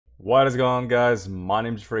What is going on, guys? My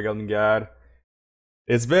name is Fiery Islet.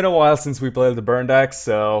 It's been a while since we played the burn deck,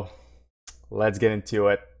 so let's get into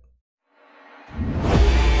it.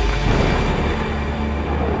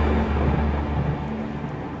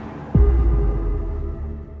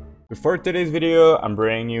 For today's video, I'm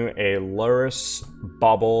bringing you a Lurrus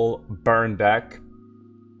Bauble burn deck.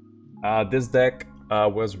 This deck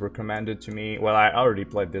was recommended to me. Well, I already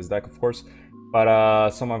played this deck, of course,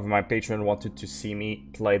 but some of my patrons wanted to see me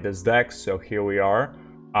play this deck, so here we are.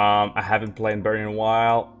 I haven't played burn in a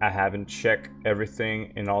while. I haven't checked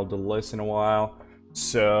everything in all the lists in a while,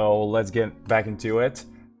 so let's get back into it.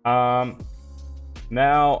 Now,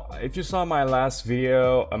 if you saw my last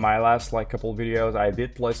video, my last couple videos, I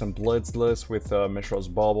did play some Blitz lists with Mishra's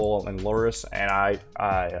Bauble and Lurrus, and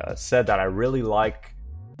I said that I really like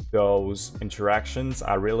those interactions.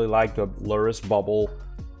 I really like the Lurrus Bauble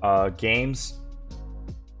games.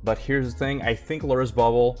 But here's the thing, I think Lurrus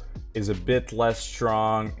Bauble is a bit less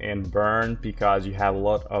strong in burn because you have a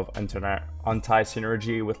lot of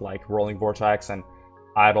anti-synergy with like Roiling Vortex and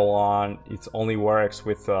Eidolon. It only works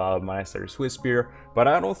with Monastery Swiftspear, but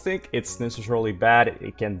I don't think it's necessarily bad.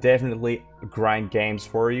 It can definitely grind games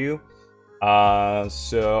for you.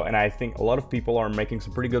 And I think a lot of people are making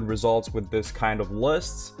some pretty good results with this kind of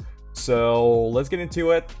lists. So let's get into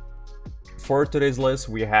it. For today's list,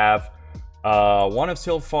 we have 1 of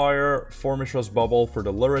Steelfire, 4 Mishra's Bauble for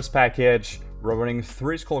the Lurrus package. We're running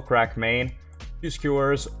 3 Skullcrack main, 2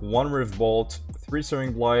 Skewers, 1 Rift Bolt, 3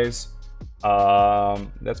 Searing Blaze.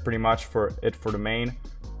 That's pretty much for it for the main.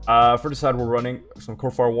 For the side, we're running some Kor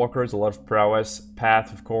Firewalkers, a lot of prowess,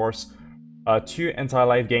 path, of course. 2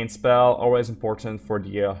 anti-life gain spell, always important for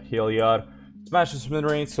the Heliod. Smash the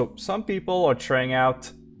Smithereens. So some people are trying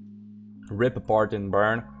out Rip Apart and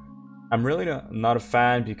Burn. I'm really not a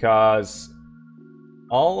fan because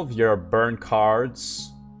all of your burn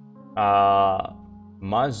cards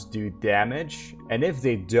must do damage, and if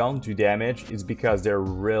they don't do damage, it's because they're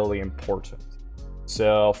really important.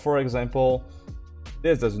 So, for example,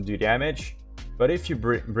 this doesn't do damage, but if you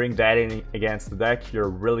bring that in against the deck, you're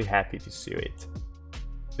really happy to see it.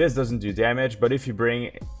 This doesn't do damage, but if you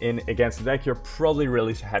bring in against the deck, you're probably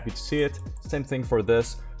really happy to see it. Same thing for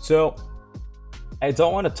this. So, I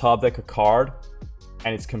don't want to top deck a card,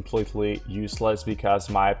 and it's completely useless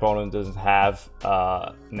because my opponent doesn't have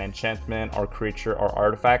an enchantment or creature or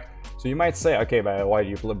artifact. So you might say, okay, but why do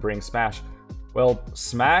you bring Smash? Well,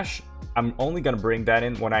 Smash, I'm only going to bring that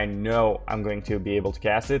in when I know I'm going to be able to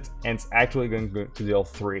cast it, and it's actually going to deal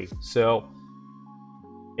 3. So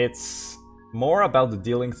it's more about the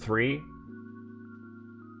dealing 3.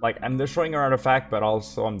 Like, I'm destroying an artifact, but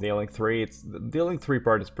also I'm dealing 3. The dealing 3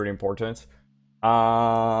 part is pretty important.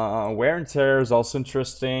 Wear and Tear is also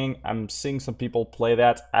interesting. I'm seeing some people play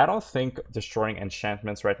that. I don't think destroying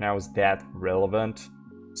enchantments right now is that relevant,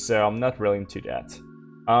 so I'm not really into that.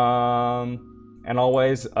 And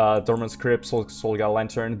always, Tormod's Crypt, Soulga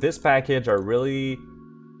Lantern. This package, I really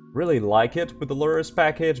like it with the Lurrus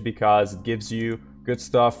package because it gives you good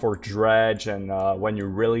stuff for Dredge and when you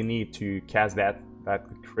really need to cast that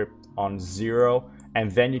Crypt on 0. And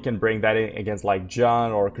then you can bring that in against like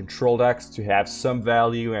John or Control decks to have some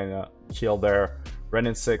value and kill their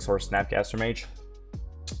Renin 6 or Snapcaster Mage.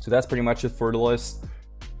 So that's pretty much it for the list.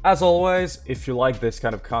 As always, if you like this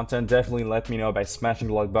kind of content, definitely let me know by smashing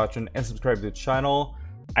the like button and subscribe to the channel.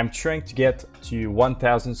 I'm trying to get to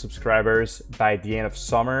 1,000 subscribers by the end of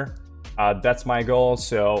summer. That's my goal,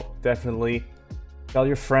 so definitely tell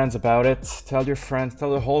your friends about it. Tell your friends,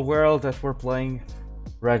 tell the whole world that we're playing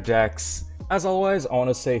red decks. As always, I want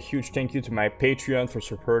to say a huge thank you to my Patreon for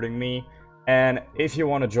supporting me. And if you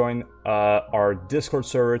want to join our Discord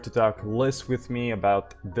server to talk lists with me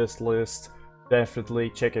about this list, definitely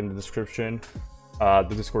check in the description the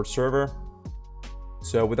Discord server.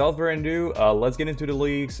 So without further ado, let's get into the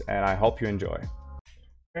leagues, and I hope you enjoy.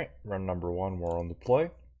 Alright, run number 1, we're on the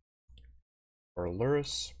play for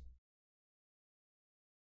Lurrus.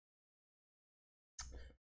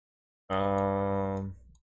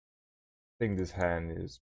 I think this hand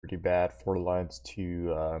is pretty bad. 4 lines,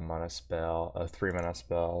 2 mana spell, 3 mana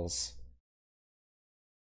spells.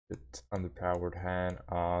 Bit underpowered hand.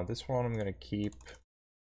 This one I'm gonna keep.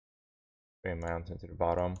 Bring mountain to the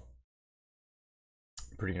bottom.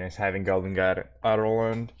 Pretty nice having Goblin guide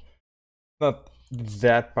Eidolon. Not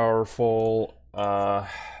that powerful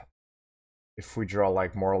if we draw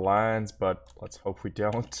like more lines, but let's hope we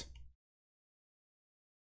don't.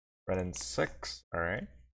 Renin 6, alright.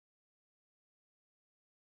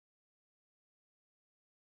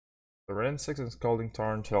 The Renin 6 and Scalding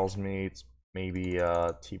Tarn tells me it's maybe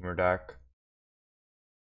a teamer deck.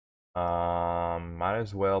 Might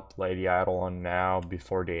as well play the Eidolon now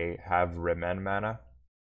before they have remand mana.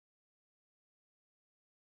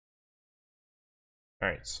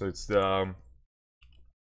 Alright, so it's the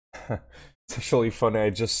it's actually funny, I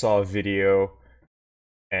just saw a video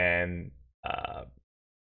and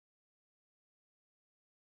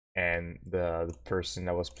the person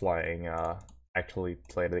that was playing actually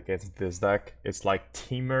played against this deck. It's like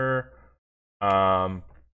Teamer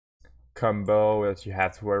combo that you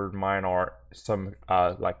have to wear in mind are some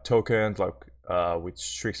like tokens like with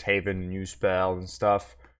Strixhaven new spell and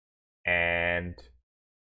stuff, and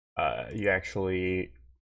you actually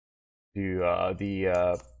do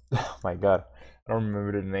the oh my god, I don't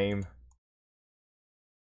remember the name.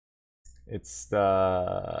 It's the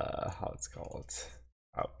how it's called.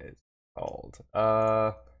 How it's called.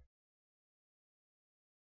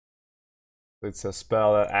 It's a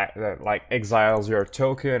spell that like exiles your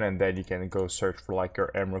token, and then you can go search for like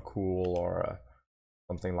your Emrakul or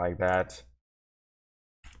something like that.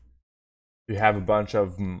 You have a bunch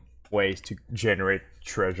of ways to generate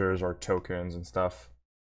treasures or tokens and stuff.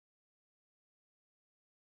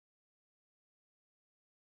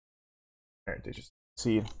 Alright, they just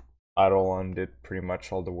see Eidolon did pretty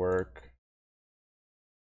much all the work.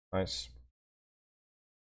 Nice.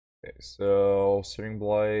 Okay, so Searing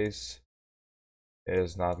Blaze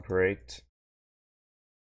is not great.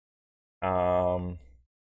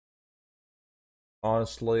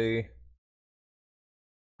 Honestly,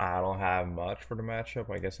 I don't have much for the matchup.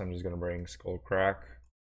 I guess I'm just gonna bring Skullcrack,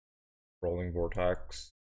 Roiling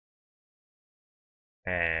Vortex,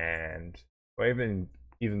 and do I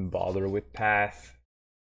even bother with Path?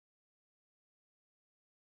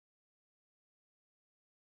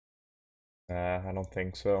 I don't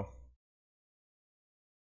think so.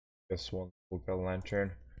 This one will get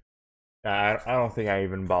Lantern. I don't think I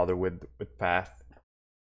even bother with Path.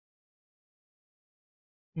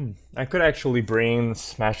 I could actually bring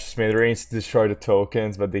Smash Smithereens to destroy the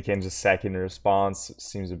tokens, but they can just sack in response.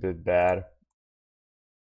 Seems a bit bad.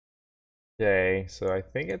 Okay, so I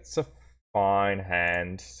think it's a fine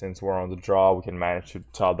hand. Since we're on the draw, we can manage to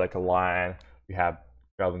top deck a line. We have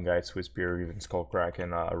Goblin, Swiftspear, even Skullcrack,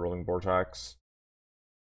 and Roiling Vortex.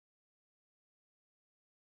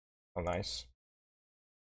 Oh, nice.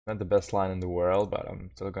 Not the best line in the world, but I'm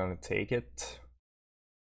still gonna take it.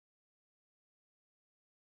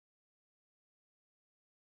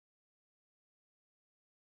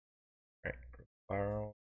 Alright,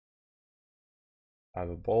 Spiral. I have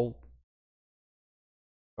a bolt.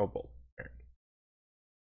 No bolt. Right.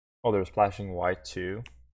 Oh, there's flashing white too.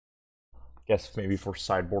 Guess maybe for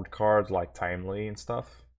sideboard cards like Timely and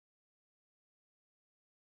stuff.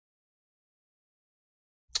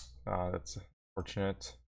 That's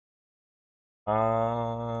unfortunate.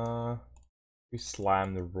 We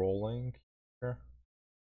slam the rolling here.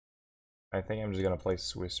 I think I'm just gonna play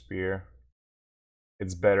Swiftspear.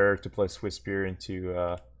 It's better to play Swiftspear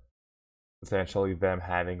into potentially them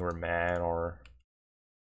having Remand or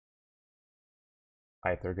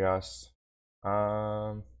Aether Gust.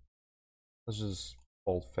 Let's just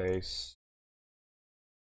bold face.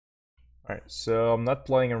 Alright, so I'm not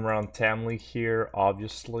playing around Tamley here,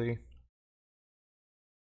 obviously.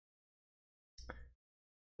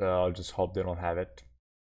 So I'll just hope they don't have it.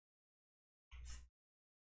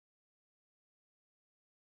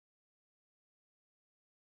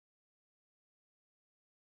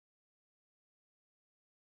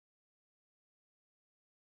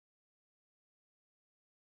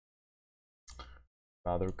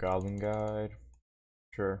 Another Goblin guide.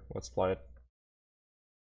 Sure, let's play it.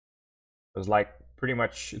 It's like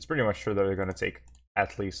it's pretty much sure that they're gonna take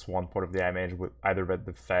at least 1 point of damage with either with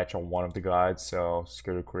the fetch on one of the guides, so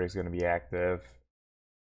Skewer the Critics is gonna be active.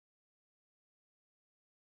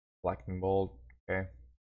 Lightning Bolt, okay.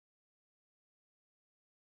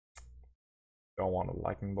 Don't want a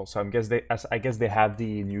Lightning Bolt, so I guess they have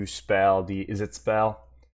the new spell, the Is It spell?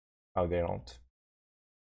 Oh, they don't.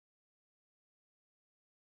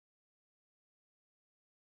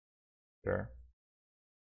 Sure.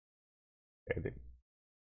 Okay,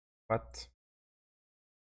 what?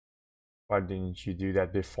 Why didn't you do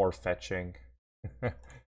that before fetching?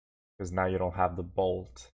 Because now you don't have the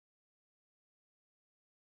bolt.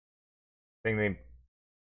 I think they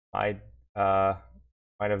might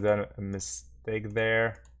have done a mistake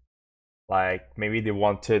there. Like maybe they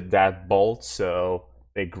wanted that bolt, so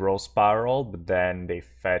they growth spiral, but then they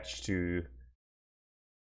fetch to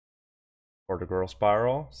for the growth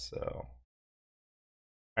spiral. So,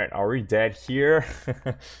 all right, are we dead here,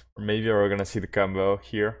 or maybe we're gonna see the combo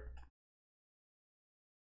here?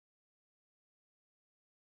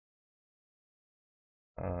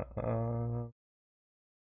 5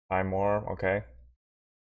 more, okay.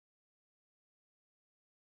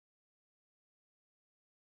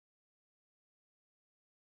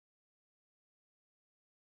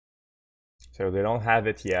 So they don't have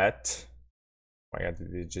it yet. Oh my god,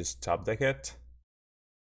 did they just top deck it?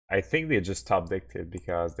 I think they just top decked it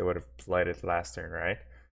because they would have played it last turn, right?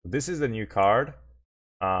 This is the new card.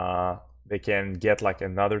 They can get like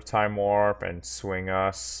another time warp and swing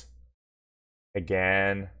us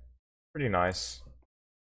again. Pretty nice.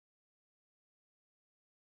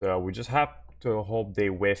 So we just have to hope they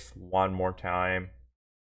whiff one more time.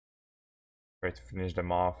 Try to finish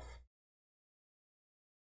them off.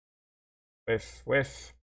 Whiff,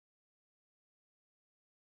 whiff.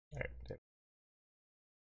 Right.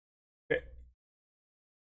 Okay.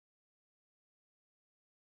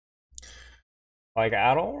 Like,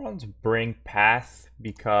 I don't want to bring Path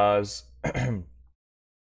because it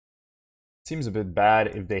seems a bit bad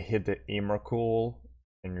if they hit the Emrakul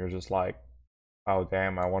and you're just like, oh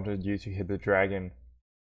damn, I wanted you to hit the dragon.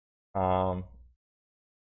 I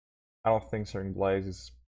don't think Searing Blaze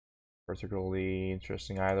is particularly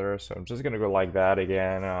interesting either, so I'm just gonna go like that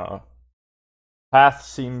again. Path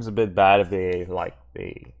seems a bit bad if they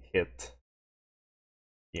hit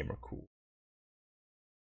Emrakul.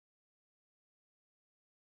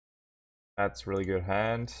 That's really good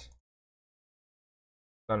hand.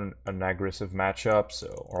 Not an aggressive matchup,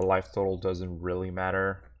 so our life total doesn't really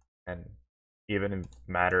matter. And even if it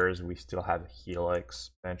matters, we still have Helix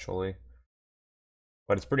eventually.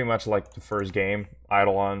 But it's pretty much like the first game.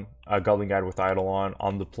 Eidolon, Goblin Guide with Eidolon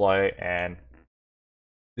on the play, and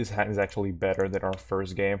this hand is actually better than our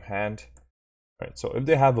first game hand. Right, so if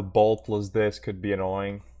they have a bolt plus this, could be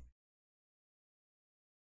annoying.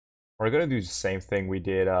 We're gonna do the same thing we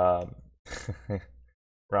did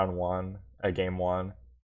round 1, game 1.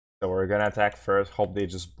 So we're gonna attack first, hope they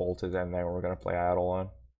just bolt it, and then we're gonna play Eidolon.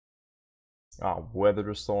 Weather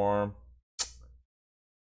the Storm.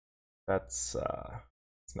 That's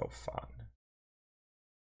it's no fun.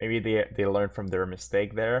 Maybe they learned from their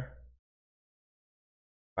mistake there.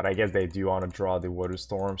 But I guess they do want to draw the Weather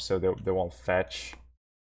Storm, so they won't fetch.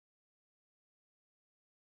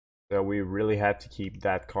 So we really have to keep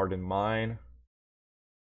that card in mind.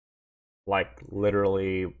 Like,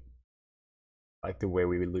 literally, like the way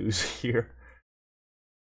we lose here.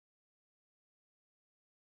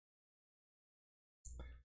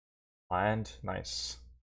 Land, nice.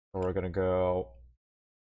 So we're gonna go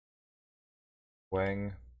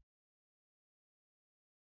wing.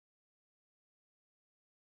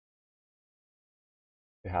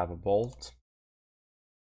 They have a bolt.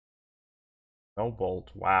 No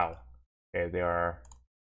bolt. Wow. Okay, they're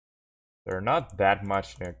not that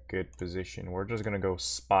much in a good position. We're just gonna go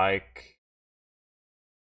spike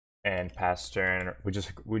and pass turn.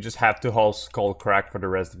 We just have to hold Skullcrack for the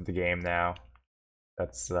rest of the game now.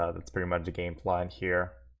 That's pretty much the game plan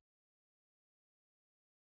here.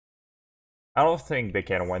 I don't think they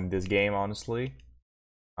can win this game, honestly,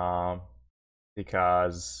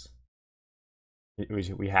 because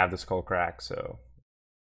we have the Skullcrack, so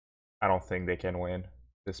I don't think they can win at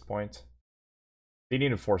this point. They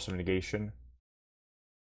need a Force of Negation,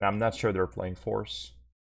 and I'm not sure they're playing Force.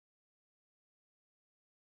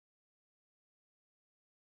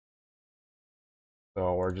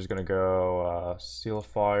 So we're just gonna go Seal of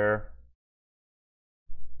Fire.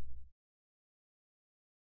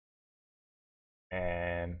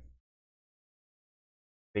 And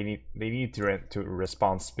they need to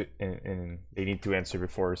respond they need to answer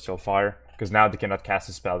before Seal of Fire, because now they cannot cast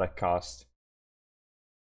a spell that costs.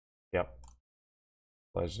 Yep.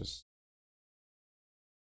 Let's just,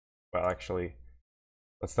 well, actually,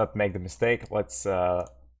 let's not make the mistake. Let's hit the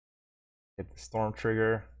Storm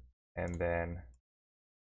trigger and then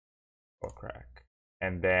Skullcrack.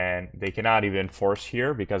 And then they cannot even force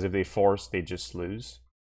here, because if they force, they just lose.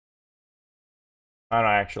 Oh no,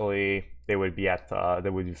 actually, they would be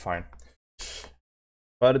fine.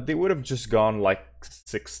 But they would have just gone like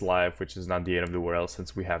 6 life, which is not the end of the world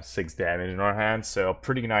since we have 6 damage in our hands. So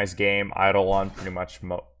pretty nice game. Eidolon pretty much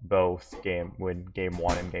both win game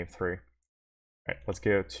 1 and game 3. Alright, let's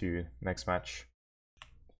go to next match.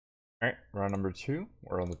 Alright, round number 2.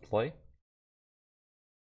 We're on the play.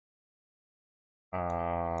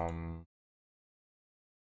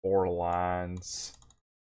 4 lands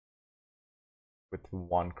with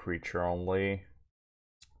 1 creature only.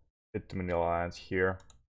 Bit too many lands here.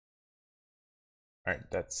 Alright,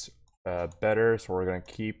 that's better, so we're gonna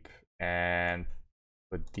keep and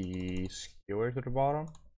put the Skewer to the bottom.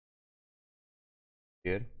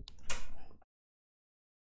 Good.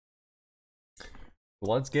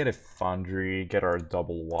 Let's get a Foundry, get our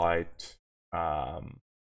double white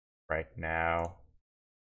right now.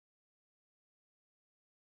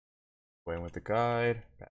 Going with the guide,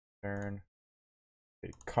 back turn.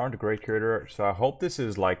 Current Great Creator, so I hope this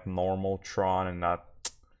is like normal Tron and not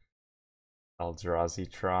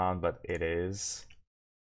Eldrazi Tron, but it is.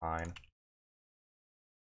 Fine.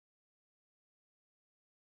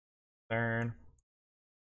 Turn.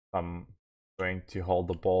 I'm going to hold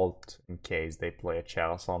the bolt in case they play a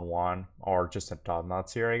Chalice on one, or just a Top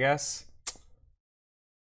Knots here, I guess.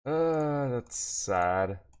 That's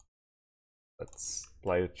sad. Let's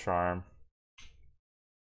play the Charm.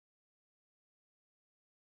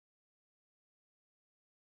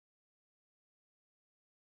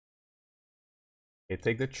 Okay,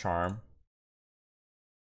 take the Charm.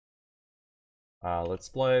 Let's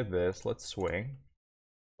play this. Let's swing.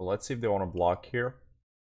 Let's see if they want to block here.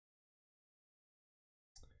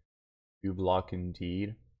 You block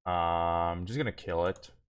indeed. I'm just gonna kill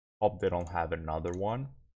it. Hope they don't have another one.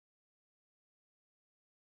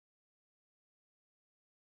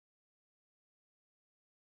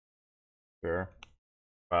 Sure.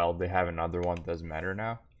 Well, they have another one. Doesn't matter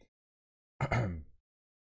now.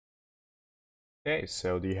 Okay,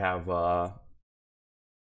 so do you have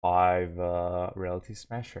 5 Reality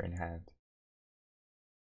Smasher in hand?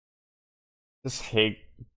 Just hate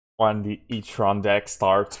when the e-tron deck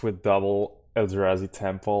starts with double Eldrazi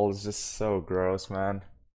Temple. It's just so gross, man.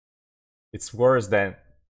 It's worse than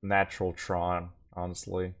natural Tron,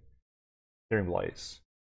 honestly. Searing Blaze.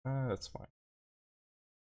 That's fine.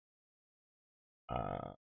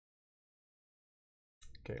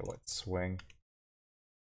 Okay, let's swing.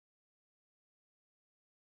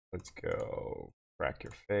 Let's go. Crack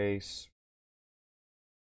your face.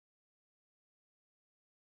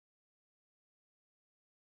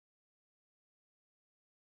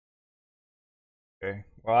 Okay.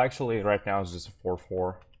 Well, actually, right now it's just a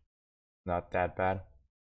 4/4. Not that bad.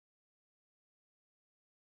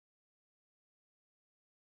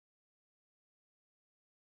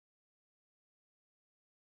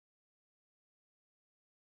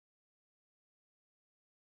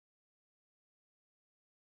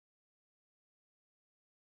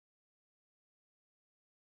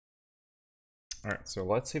 Alright, so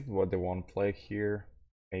let's see what they want to play here.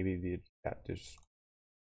 Maybe the just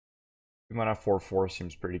 2 mana 4/4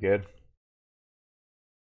 seems pretty good.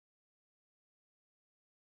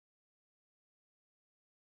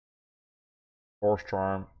 Boros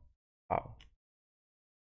Charm. Oh.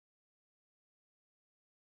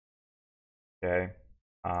 Okay.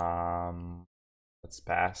 Let's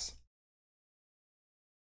pass.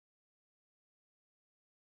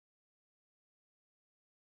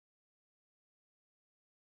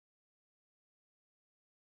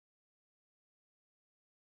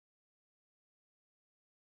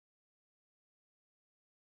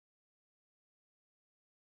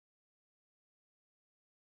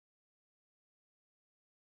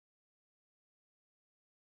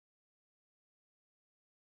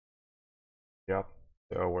 Yep.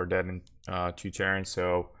 So we're dead in 2 turns,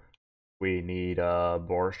 so we need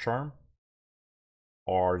Boros Charm.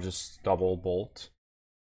 Or just double bolt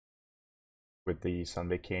with the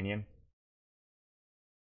Sunbaked Canyon.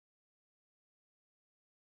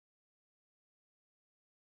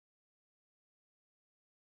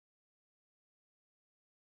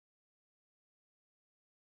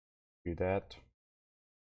 Do that.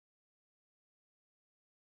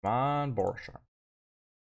 Come on, Boros Charm.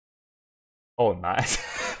 Oh, nice.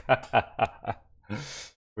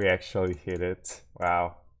 We actually hit it.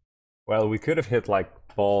 Wow. Well, we could have hit like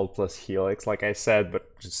Ball plus Helix, like I said,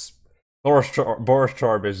 but just Boros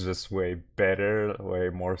Charm is just way better, way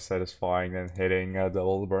more satisfying than hitting a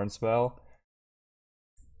double burn spell.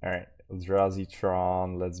 Alright, Eldrazi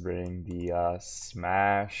Tron, let's bring the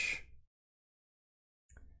Smash.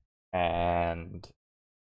 And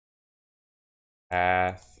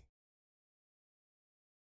Path.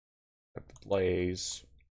 Got the Blaze.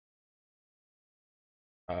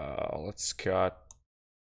 Let's cut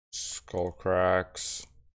Skullcracks.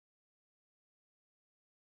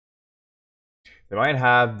 They might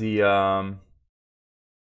have the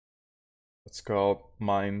let's go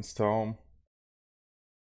Mind Stone.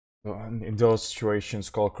 In those situations,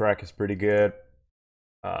 Skullcrack is pretty good.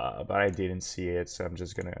 But I didn't see it, so I'm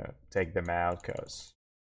just gonna take them out, cause.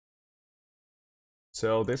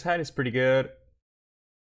 So this hand is pretty good.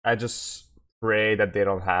 I just pray that they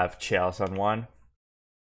don't have Chalice on one.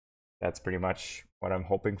 That's pretty much what I'm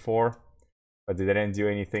hoping for. But they didn't do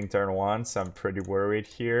anything turn 1, so I'm pretty worried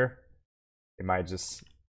here. They might just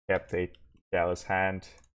kept a Chalice hand.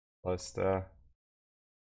 Plus the...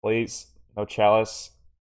 Please, no Chalice.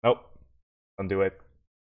 Nope. Don't do it.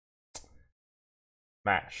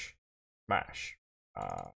 Smash. Smash.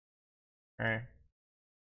 Okay.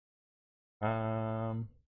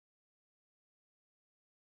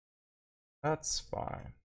 That's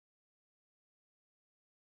fine.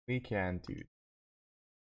 We can do.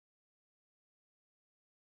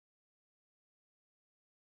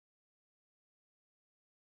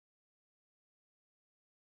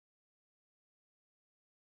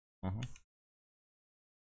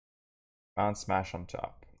 Bounce smash on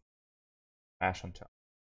top. Smash on top.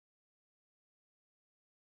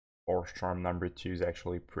 Boros Charm number 2 is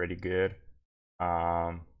actually pretty good.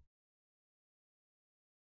 So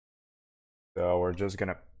we're just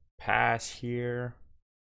gonna pass here.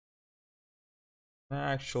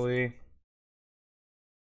 Actually,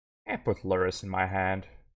 I put Lurrus in my hand.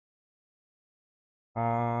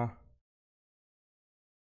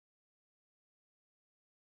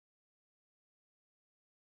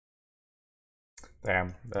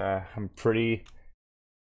 Damn, I'm pretty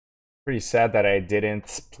sad that I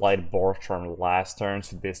didn't play the Boros Charm last turn.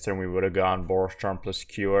 So this turn we would have gone Boros Charm plus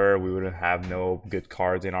Skewer. We wouldn't have no good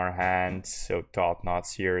cards in our hand. So Thought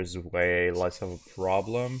Knots here is way less of a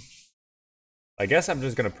problem. I guess I'm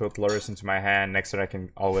just gonna put Lurrus into my hand. Next turn I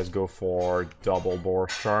can always go for double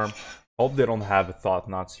Boros Charm. Hope they don't have a Thought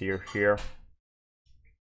Knots here.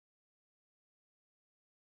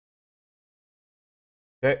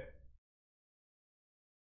 Okay.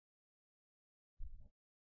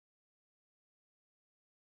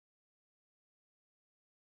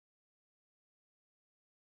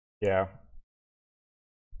 Yeah.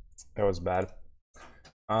 That was bad.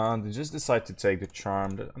 They just decide to take the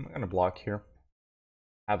charm. I'm gonna block here.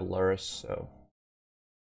 I have Lurrus, so.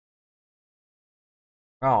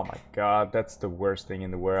 Oh my god, that's the worst thing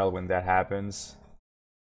in the world when that happens.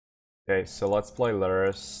 Okay, so let's play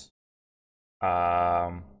Lurrus.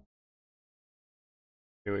 Do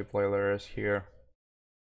we play Lurrus here?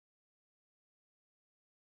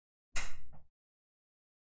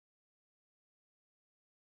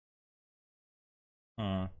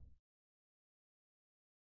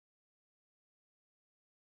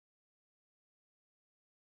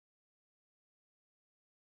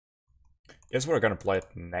 Guess we're gonna play it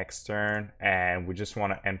next turn, and we just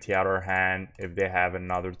want to empty out our hand if they have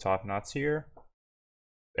another Thought Knots here.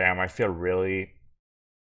 Damn, I feel really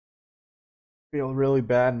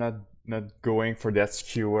bad not going for that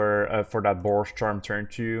Skewer for that Boros Charm turn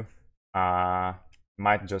 2.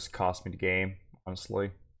 Might just cost me the game,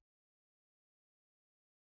 honestly.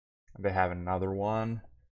 They have another one.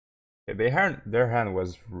 Yeah, their hand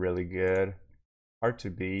was really good. Hard to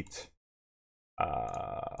beat.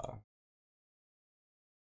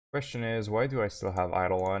 Question is, why do I still have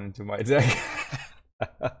Eidolon into my deck?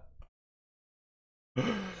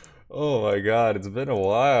 Oh my god, it's been a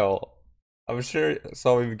while. I'm sure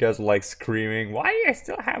some of you guys like screaming, why do you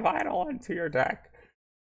still have Eidolon to your deck?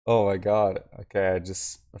 Oh my god. Okay,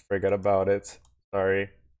 I forgot about it. Sorry.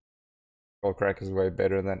 Skullcrack is way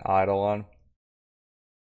better than Eidolon.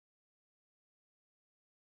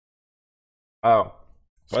 Oh.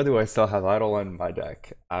 Why do I still have Eidolon in my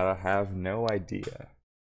deck? I have no idea.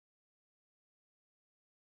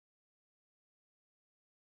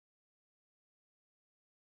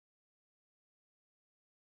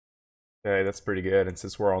 Okay, that's pretty good. And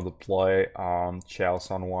since we're on the play,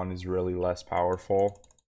 Chalice on 1 is really less powerful.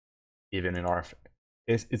 Even in our...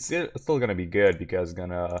 It's still gonna be good because it's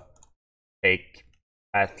gonna take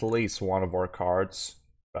at least one of our cards,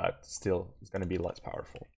 but still, it's gonna be less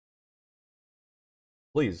powerful.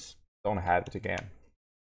 Please, don't have it again.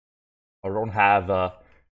 Or don't have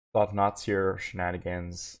Thought Knots here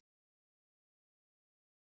shenanigans.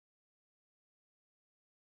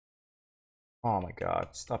 Oh my god,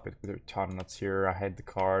 stop it with your Thought Knots here. I hate the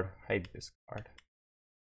card. I hate this card.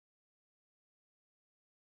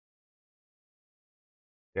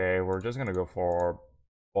 Okay, we're just gonna go for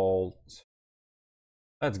Bolt.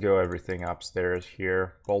 Let's go everything upstairs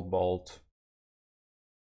here. Bolt.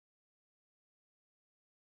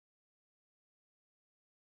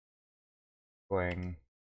 Playing.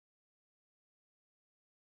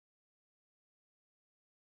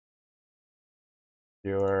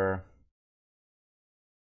 Viewer.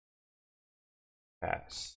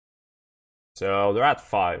 Pass. So they're at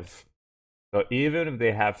 5. So even if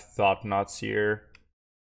they have Thought Knots here,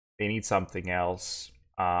 they need something else.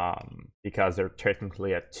 Because they're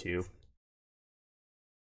technically at 2.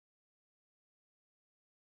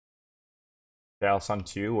 Chaos on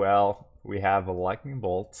 2, well, we have a Lightning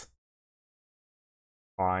Bolt.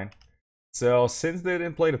 Fine. So since they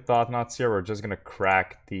didn't play the Thought Knots here, we're just gonna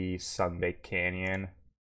crack the Sunbaked Canyon.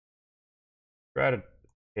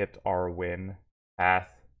 hit our win.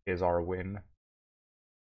 Path is our win.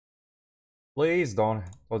 Please don't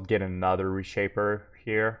get another reshaper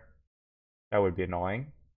here. That would be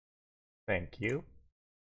annoying. Thank you.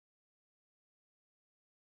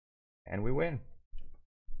 And we win.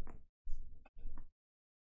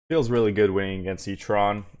 Feels really good winning against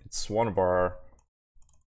Etron. It's one of our,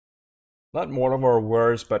 not one of our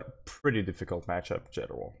worst, but pretty difficult matchup in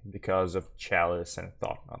general because of Chalice and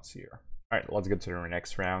Thoughtnuts here. Alright, let's get to the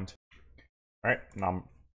next round. Alright,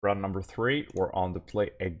 round number 3. We're on the play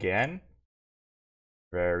again.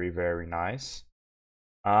 Very, very nice.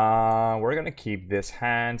 We're gonna keep this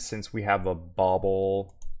hand since we have a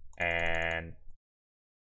Bauble, and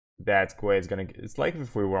that way it's like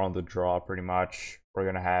if we were on the draw pretty much. We're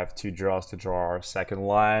gonna have 2 draws to draw our second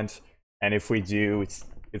land, and if we do, it's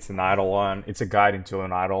an Eidolon. It's a guide into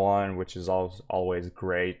an Eidolon, which is always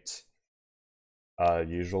great.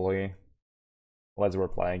 Usually, unless we're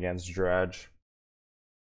playing against Dredge.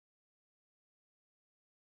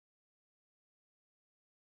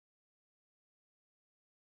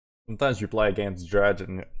 Sometimes you play against Dredge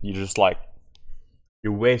and you just like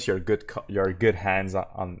you waste your good hands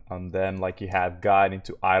on them. Like you have guide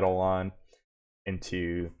into Eidolon,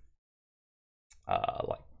 into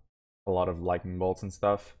like a lot of lightning bolts and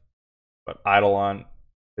stuff. But Eidolon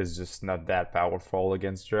is just not that powerful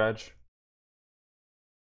against Dredge.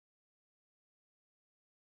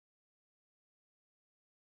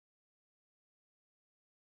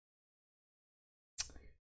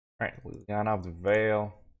 Alright, Liliana of the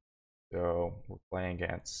Veil. So we're playing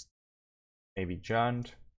against maybe Jund.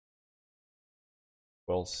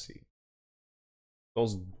 We'll see.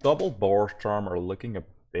 Those double Boros Charm are looking a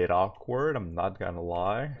bit awkward, I'm not gonna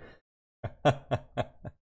lie. But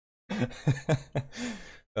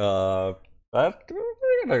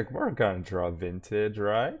we're gonna draw Vintage,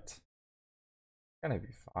 right? Gonna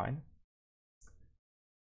be fine.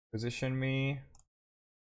 Position me.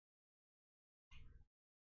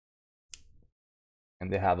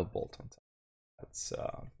 And they have a bolt on top. That's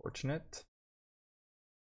unfortunate.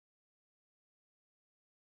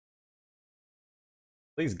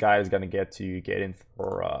 This guy is gonna get in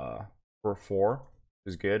for 4,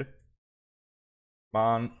 which is good. Come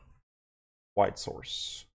on, white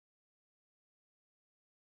source.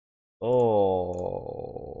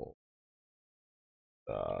 Oh,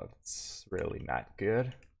 that's really not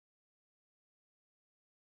good.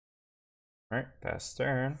 All right, pass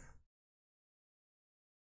turn.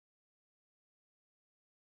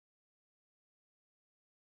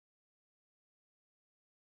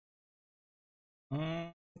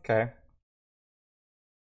 Okay.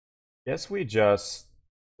 Guess we just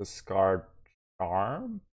discard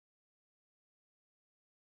Charm.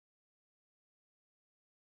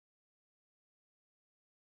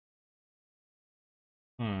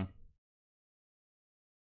 I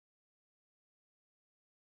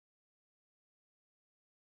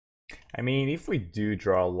mean, if we do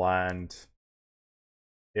draw land,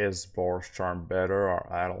 is Boros Charm better or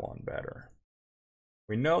Eidolon better?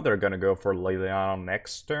 We know they're gonna go for Liliana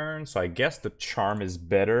next turn, so I guess the Charm is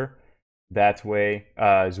better. That way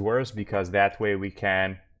is worse because that way we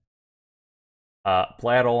can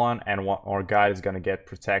play Eidolon and our guide is gonna get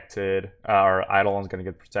protected. Our Eidolon is gonna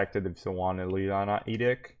get protected if the one Liliana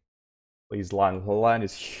Edict. Please land. The land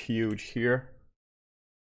is huge here.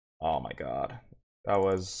 Oh my god, that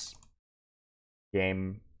was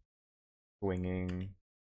game swinging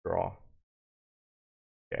draw.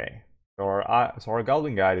 Okay, so our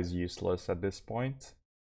Goblin guide is useless at this point.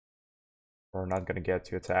 We're not gonna get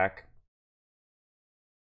to attack.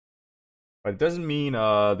 But it doesn't mean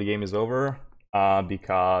the game is over,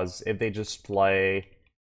 because if they just play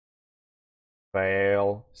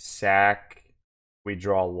fail, sack, we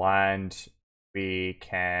draw land, we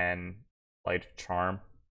can play Charm,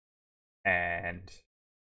 and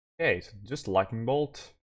okay, so just Lightning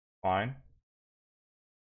Bolt, fine.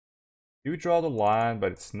 You draw the land,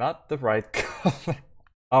 but it's not the right color.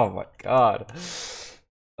 Oh my god.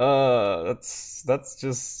 That's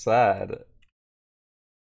just sad.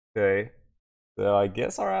 Okay. So I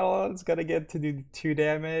guess our Eidolon's gonna get to do 2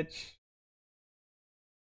 damage.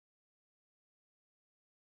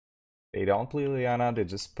 They don't play Liliana, they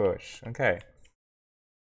just push. Okay.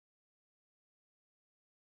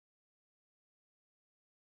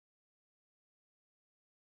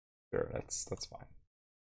 Sure, that's fine.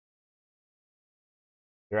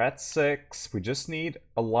 They're at 6. We just need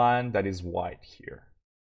a line that is white here.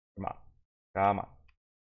 Come on. Come on.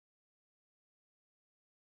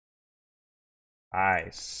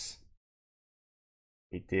 Nice.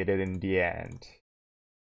 He did it in the end.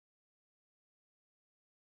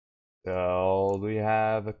 So we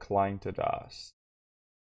have a Climb to Dust.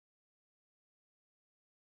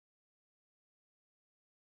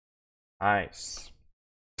 Nice.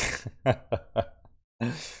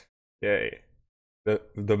 Okay.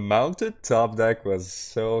 The mounted top deck was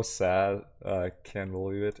so sad. I can't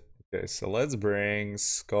believe it. Okay, so let's bring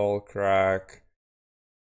Skullcrack,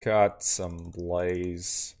 cut some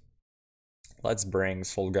Blaze. Let's bring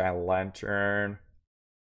Soul Guy Lantern.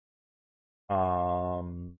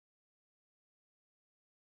 I'm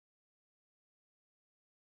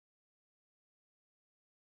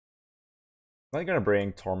not gonna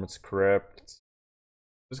bring Tormod's Crypt.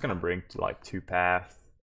 Just gonna bring like 2 path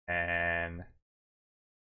and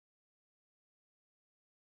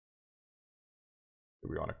do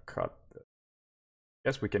we want to cut the...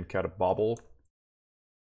 Guess we can cut a Bauble.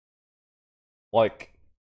 Like,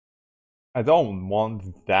 I don't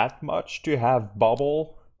want that much to have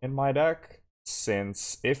Bauble in my deck,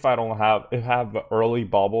 since if I don't have an early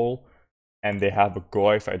Bauble and they have a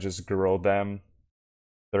Goyf, I just grow them.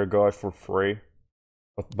 They're Goyf for free.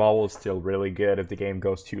 But Bauble is still really good. If the game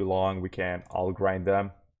goes too long, we can all grind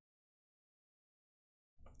them.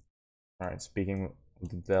 Alright, speaking of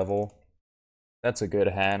the devil, that's a good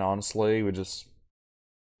hand, honestly. We just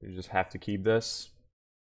have to keep this.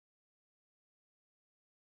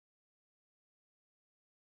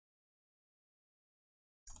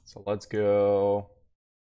 So let's go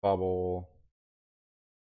Bauble.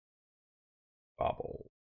 Bauble.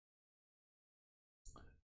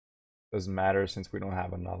 Doesn't matter since we don't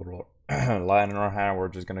have another line in our hand. We're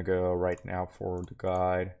just gonna go right now for the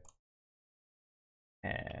guide.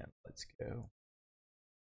 And let's go.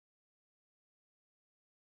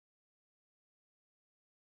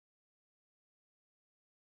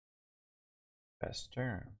 Best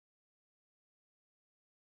turn.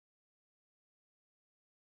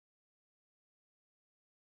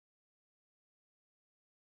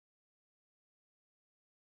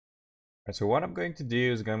 Right, so what I'm going to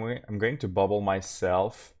do is I'm going to bubble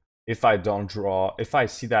myself. If I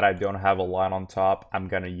see that I don't have a line on top, I'm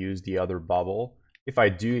gonna use the other bubble. If I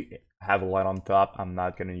do have a line on top, I'm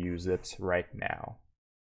not gonna use it right now.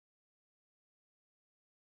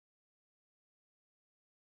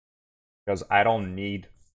 Because I don't need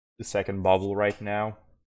the second bubble right now.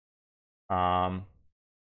 I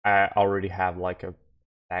already have like a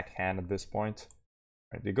backhand at this point.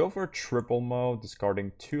 Right, they go for triple mode,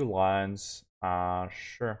 discarding 2 lines.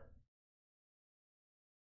 Sure.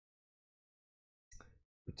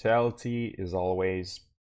 Brutality is always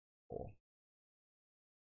cool.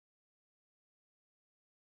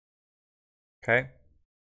 Okay.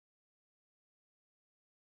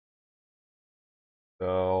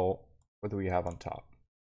 So what do we have on top?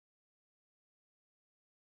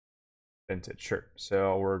 Vintage, sure.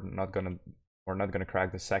 So we're not gonna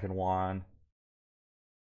crack the second one.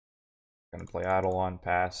 Gonna play Eidolon,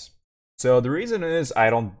 pass. So the reason is I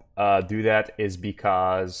don't do that is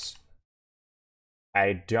because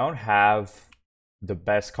I don't have the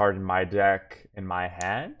best card in my deck in my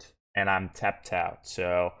hand, and I'm tapped out.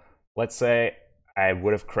 So let's say I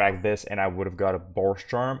would have cracked this and I would have got a Boros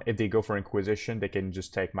Charm. If they go for Inquisition, they can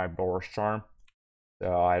just take my Boros Charm.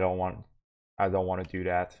 So I don't want to do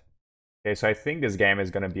that. Okay, so I think this game is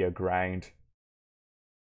gonna be a grind.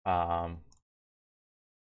 I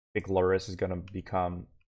think Lurrus is gonna become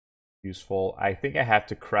useful. I think I have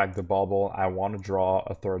to crack the Bauble. I want to draw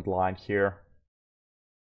a third line here.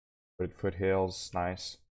 Wooded Foothills,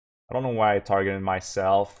 nice. I don't know why I targeted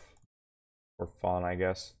myself. For fun, I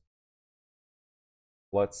guess.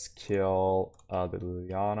 Let's kill the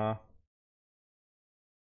Liliana.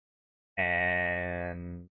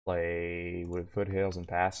 And play Wooded Foothills and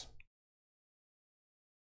pass.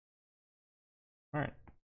 Alright.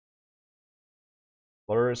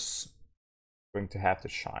 Lurrus going to have to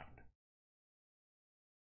shine.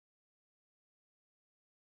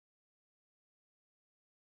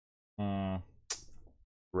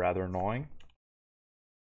 Rather annoying.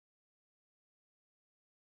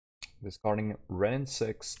 Discarding Ren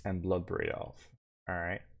 6 and Bloodbraid Elf.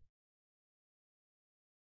 Alright.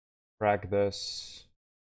 Crack this.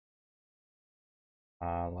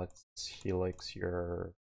 Let's Helix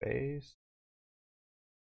your face.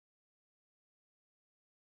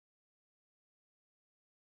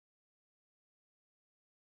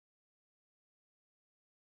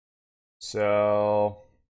 So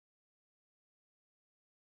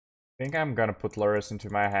I think I'm gonna put Lurrus into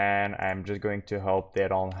my hand. I'm just going to hope they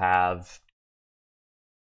don't have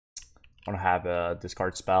a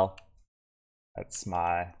discard spell. That's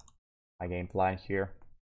my game plan here.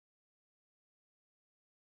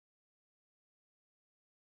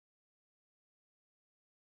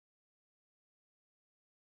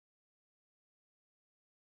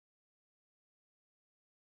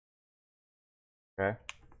 Okay.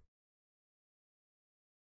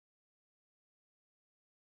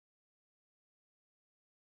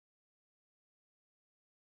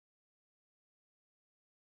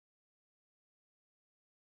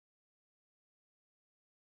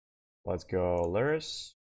 Let's go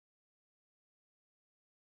Lurrus.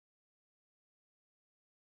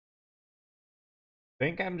 I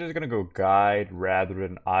think I'm just gonna go Guide rather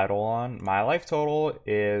than Eidolon. My life total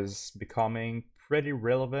is becoming pretty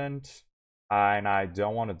relevant, and I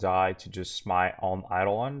don't want to die to just smite on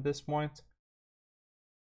Eidolon at this point.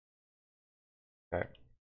 Okay.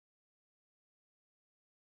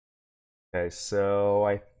 Okay, so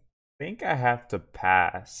I think I have to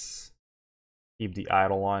pass. Keep the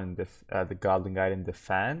Eidolon and the Goblin in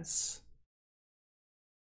defense.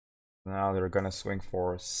 Now they're gonna swing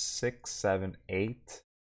for 6, 7, 8.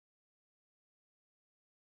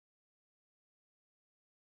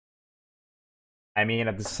 I mean,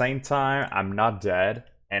 at the same time, I'm not dead,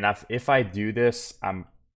 and if I do this, I'm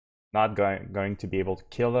not going to be able to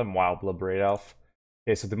kill them while Bloodbraid Elf.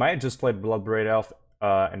 Okay, so they might just play Bloodbraid Elf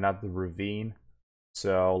and not the Ravine.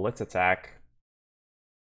 So let's attack.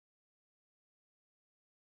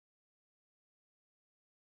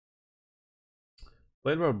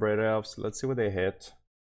 Played Bloodbraid Elves. Let's see what they hit.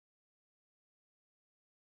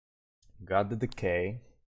 Got the Decay.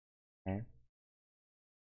 Okay.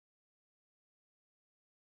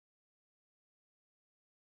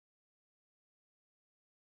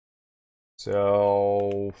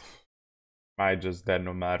 So I just dead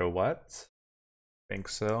no matter what. Think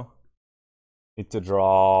so. Need to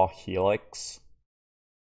draw Helix.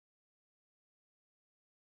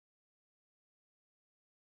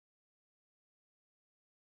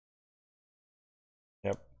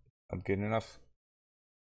 Yep, not good enough.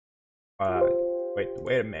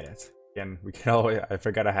 Wait a minute. Again, we can always. I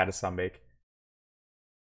forgot I had a Sunbake.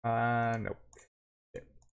 Nope. Okay.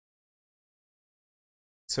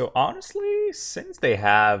 So honestly, since they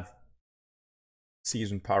have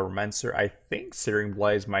Seasoned Pyromancer, I think Searing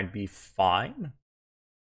Blaze might be fine.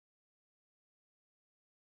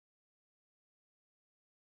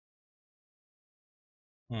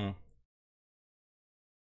 Hmm.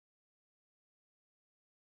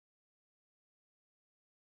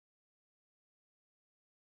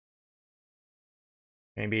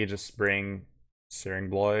 Maybe just bring Searing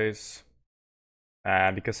Blaze.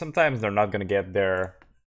 Because sometimes they're not gonna get their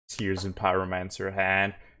Seasoned Pyromancer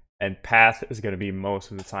hand, and Path is gonna be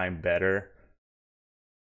most of the time better.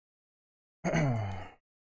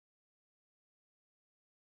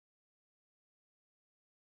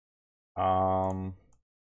 um,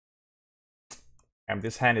 and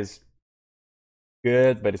this hand is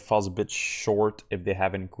good, but it falls a bit short if they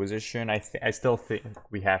have an Inquisition. I still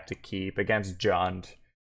think we have to keep against Jund.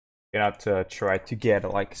 You cannot try to get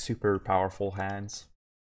like super powerful hands.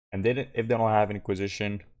 And then if they don't have an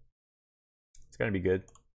Inquisition, it's gonna be good.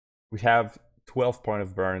 We have 12 point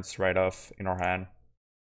of burns right off in our hand.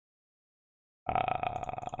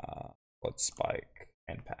 Let's spike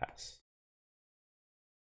and pass.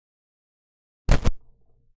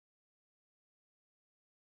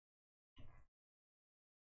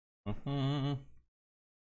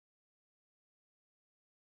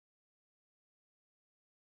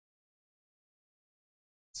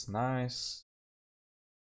 It's nice.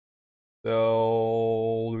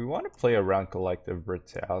 So we want to play around collective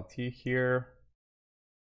brutality here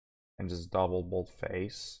and just double bolt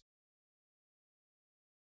face.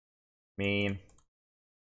 I mean, I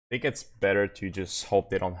think it's better to just hope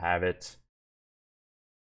they don't have it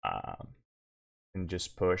and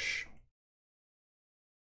just push,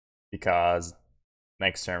 because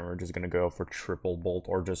next turn we're just gonna go for triple bolt,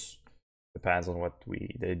 or just depends on what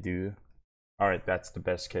they do. All right, that's the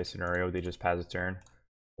best case scenario. They just pass a turn.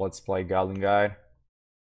 Let's play Goblin Guide.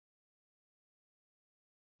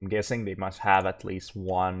 I'm guessing they must have at least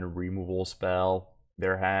one removal spell in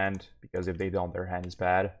their hand, because if they don't, their hand is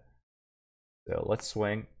bad. So let's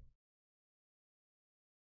swing.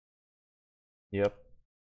 Yep,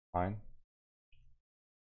 fine.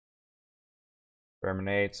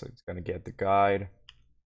 Terminate, so it's gonna get the guide.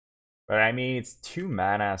 But I mean, it's 2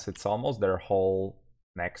 mana, so it's almost their whole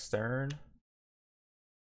next turn.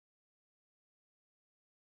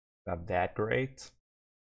 Not that great.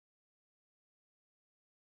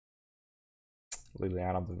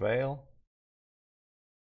 Liliana of the Veil.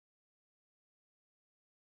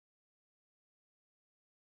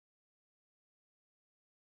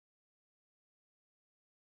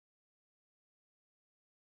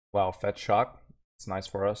 Wow, Fetch Shock. It's nice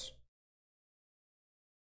for us.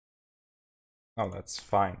 Oh, that's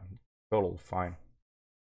fine. Totally fine.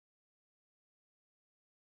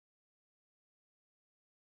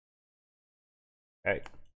 Okay.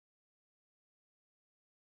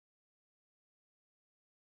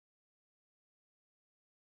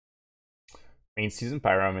 I mean, Season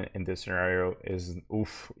Pyro in this scenario is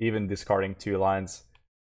oof. Even discarding 2 lines,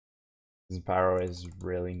 Season Pyro is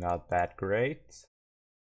really not that great.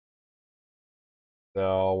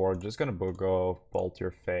 So we're just gonna go Bolt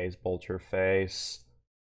Your Face, Bolt Your Face.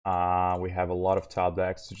 We have a lot of top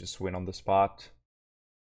decks to just win on the spot.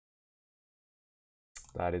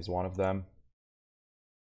 That is one of them.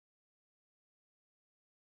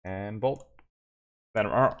 And Bolt. Then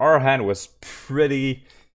our hand was pretty...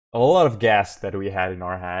 a lot of gas that we had in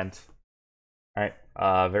our hand. Alright,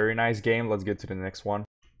 very nice game. Let's get to the next one.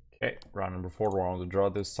 Okay, round number 4, we're on the draw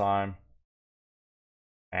this time.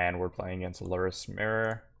 And we're playing against a Lurrus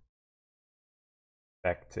mirror.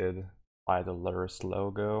 Affected by the Lurrus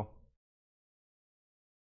logo.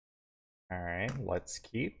 Alright, let's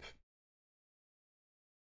keep.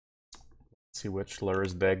 Let's see which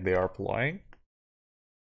Lurrus deck they are playing.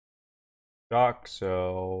 Doc,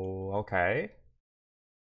 so okay.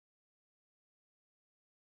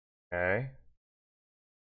 Okay.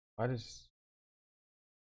 What is...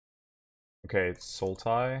 okay, it's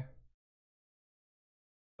Sultai.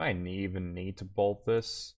 Do I even need to bolt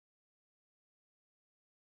this?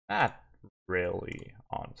 Not really,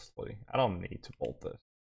 honestly. I don't need to bolt this.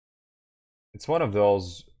 It's one of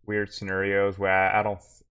those weird scenarios where I don't...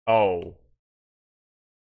 oh.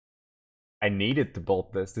 I needed to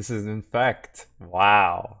bolt this. This is infect.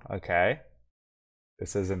 Wow. Okay.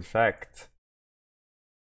 This is infect.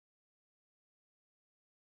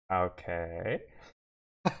 Okay.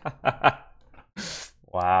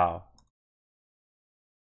 Wow.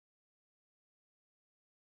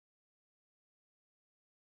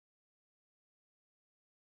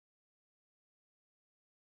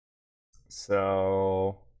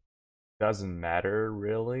 So doesn't matter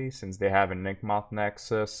really, since they have Enigma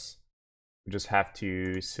Nexus. We just have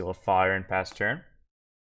to seal a fire and pass turn.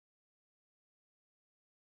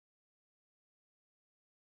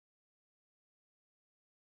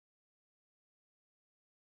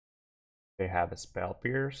 They have a Spell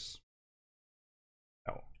Pierce.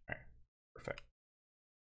 Oh, alright. Perfect.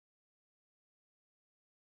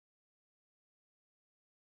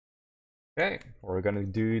 Okay, we're gonna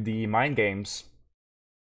do the mind games.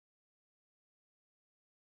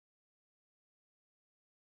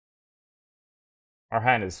 Our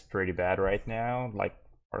hand is pretty bad right now. Like,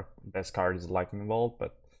 our best card is Lightning Bolt,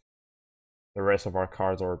 but the rest of our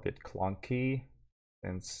cards are a bit clunky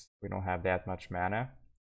since we don't have that much mana.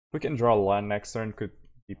 If we can draw a line next turn, could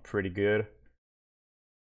be pretty good.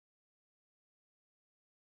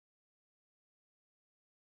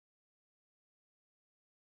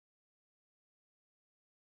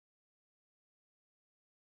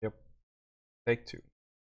 Yep. Take 2.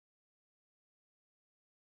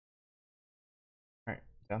 Alright,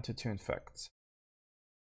 down to 2 infects.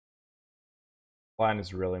 Line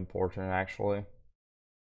is really important actually.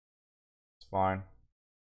 It's fine.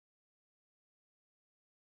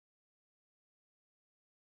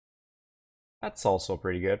 That's also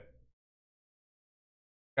pretty good.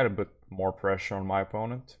 Got a bit more pressure on my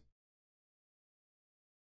opponent.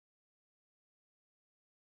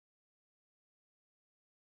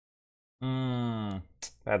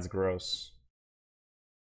 That's gross.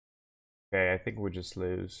 Okay, I think we just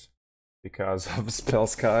lose because of Spell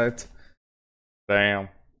Scout. Damn.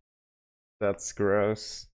 That's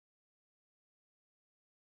gross.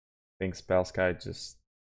 I think Spell Scout just...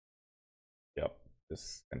 yep,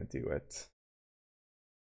 just gonna do it.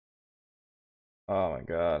 Oh my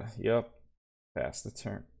god, yep. Pass the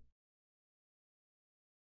turn.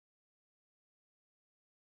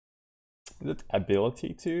 Is it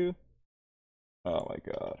ability to? Oh my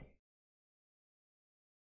god.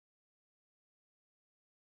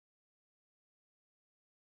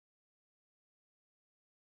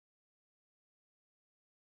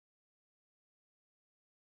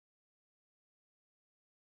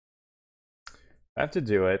 I have to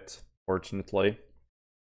do it, fortunately.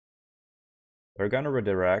 They're gonna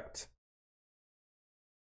redirect.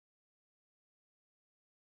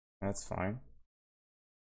 That's fine.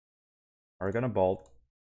 We're gonna bolt.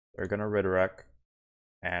 They're gonna redirect.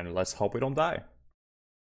 And let's hope we don't die.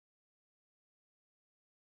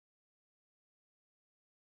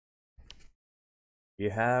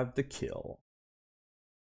 You have the kill.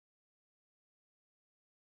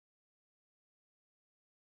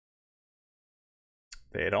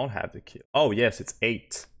 They don't have the kill. Oh yes, it's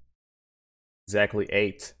 8. Exactly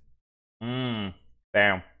 8.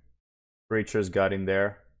 Damn. Creatures got in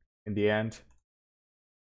there in the end.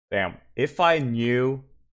 Damn. If I knew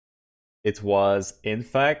it was, in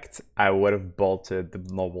fact, I would have bolted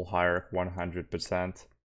the Noble Hierarch 100%.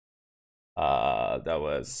 That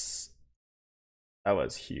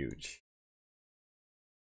was huge.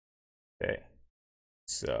 Okay,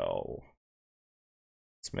 so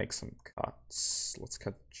let's make some cuts. Let's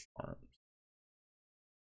cut charms.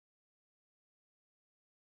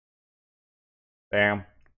 Damn,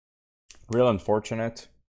 real unfortunate.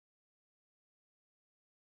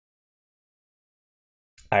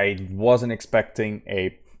 I wasn't expecting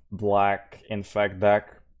a black infect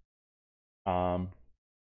deck.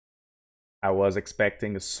 I was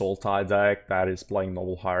expecting a Sultai deck that is playing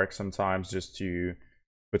Noble Hierarch sometimes just to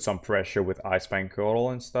put some pressure with Icefang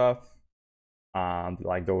Coatl and stuff.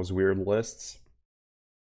 Like those weird lists.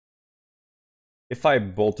 If I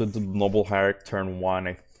bolted the Noble Hierarch turn 1,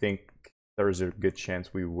 I think there's a good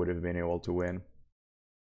chance we would have been able to win.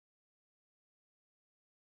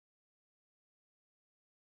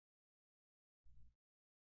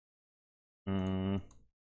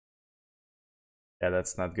 Yeah,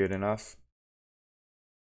 that's not good enough.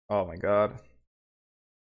 Oh my god.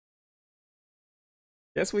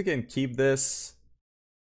 Guess we can keep this,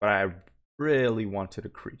 but I really wanted a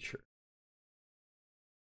creature.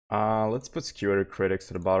 Let's put Skewer the Critics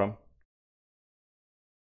to the bottom.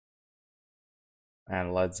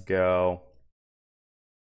 And let's go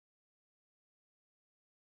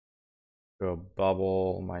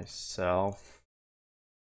Bauble myself.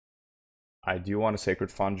 I do want a Sacred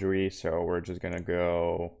Foundry, so we're just gonna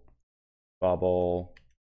go Bauble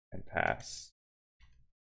and pass.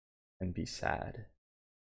 And be sad.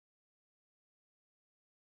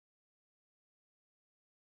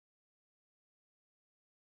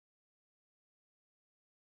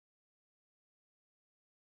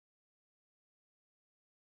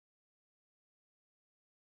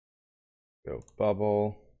 Go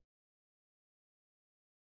Bauble.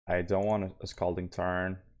 I don't want a Scalding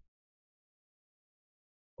Tarn.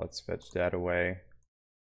 Let's fetch that away.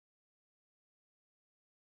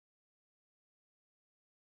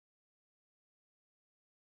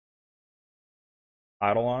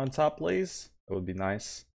 Eidolon on top, please. That would be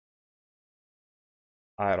nice.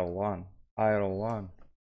 Eidolon. Eidolon.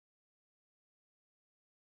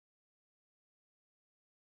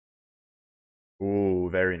 Ooh,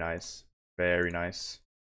 very nice. Very nice.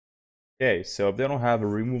 Okay, so if they don't have a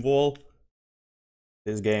removal,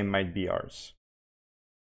 this game might be ours.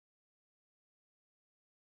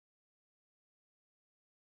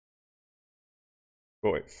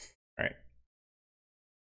 Goif. Alright.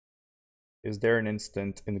 Is there an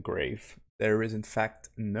instant in the grave? There is in fact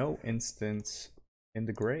no instance in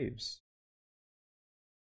the graves.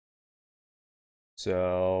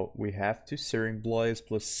 So we have to Searing Blaze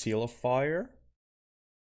plus Seal of Fire.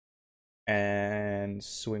 And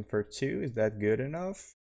swing for 2. Is that good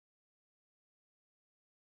enough?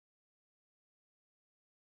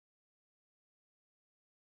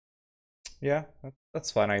 Yeah, that's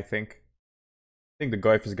fine, I think. I think the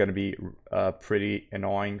Goif is going to be pretty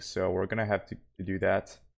annoying, so we're going to have to do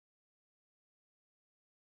that.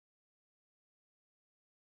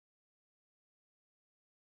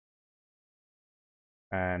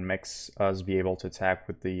 And makes us be able to attack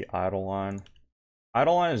with the Eidolon.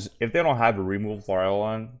 Eidolon is, if they don't have a removal for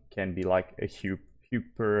Eidolon, can be like a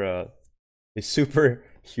super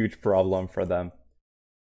huge problem for them.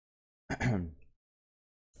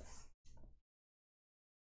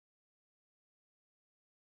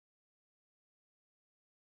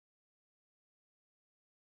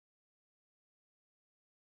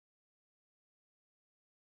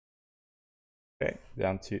 Okay,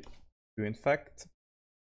 down to infect.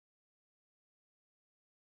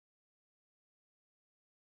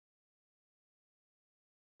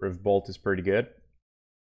 Rift Bolt is pretty good.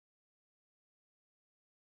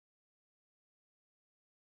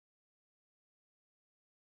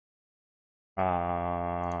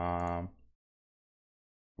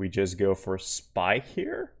 We just go for Spike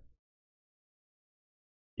here.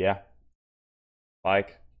 Yeah,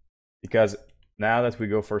 Spike. Because now that we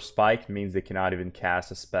go for Spike, means they cannot even cast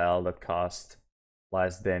a spell that costs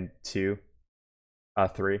less than 3.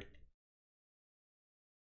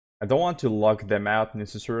 I don't want to lock them out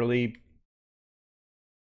necessarily,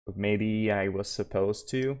 but maybe I was supposed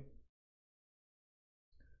to.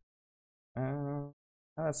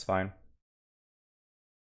 That's fine.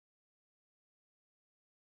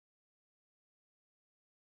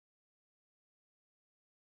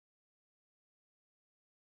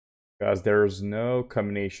 Because there's no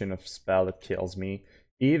combination of spell that kills me.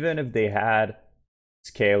 Even if they had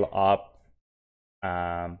scale up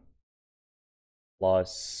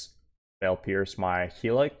plus Spell Pierce my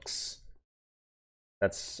Helix,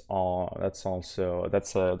 That's all. That's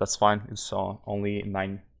fine. It's only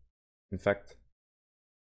 9 infect.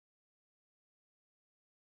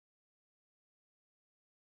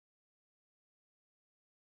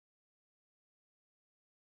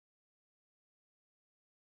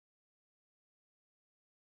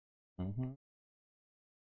 Mm-hmm.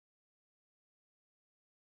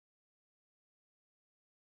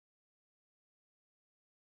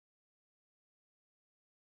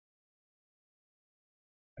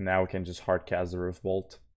 And now we can just hardcast the Roof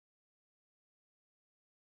Bolt.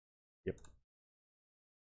 Yep.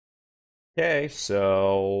 Okay,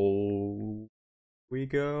 so we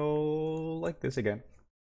go like this again.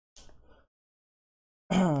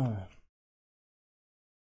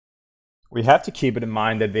 We have to keep it in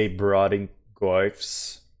mind that they brought in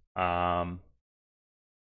Goyfs.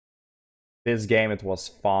 This game it was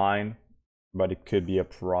fine, but it could be a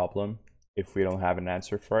problem if we don't have an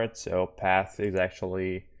answer for it. So Path is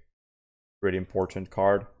actually a pretty important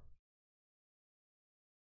card.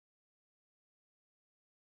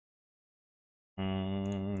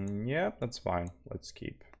 Yeah, that's fine. Let's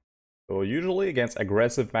keep. So usually against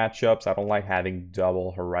aggressive matchups, I don't like having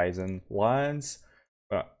double Horizon lands,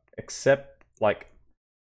 except like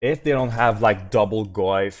if they don't have like double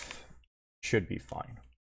Goyf, should be fine.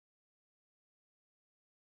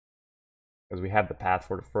 Because we have the path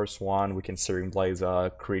for the first one, we can Searing Blaze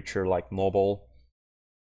a creature like Noble.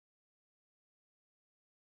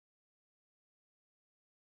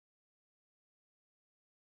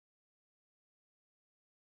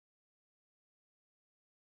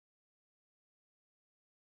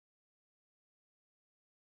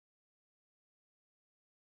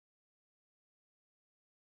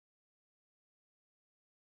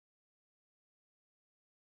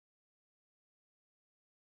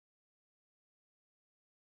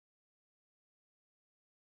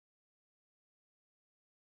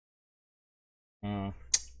 Mm.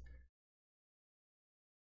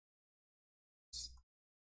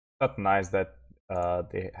 Not nice that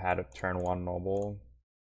they had a turn 1 Noble.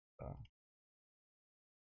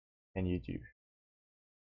 And you do.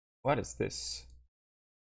 What is this?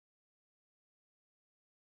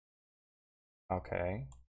 Okay.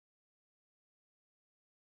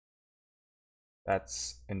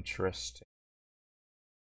 That's interesting.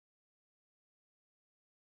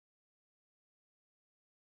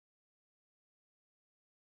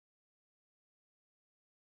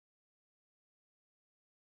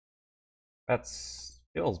 That's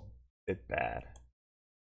feels a bit bad.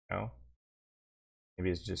 No? Maybe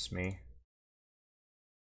it's just me.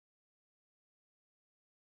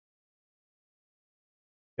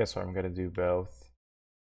 Guess what, I'm gonna do both.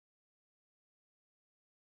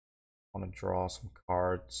 I wanna draw some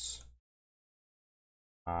cards.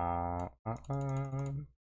 Uh, uh, uh.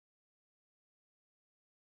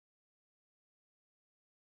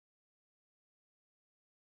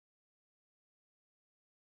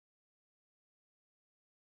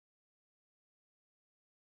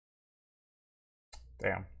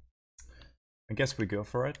 Damn. I guess we go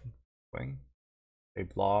for it. Wing. They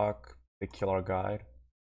block, they kill our guide.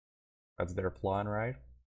 That's their plan, right?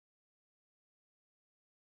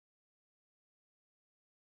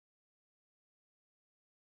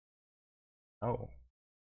 Oh.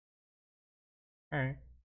 Alright.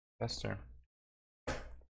 Best turn.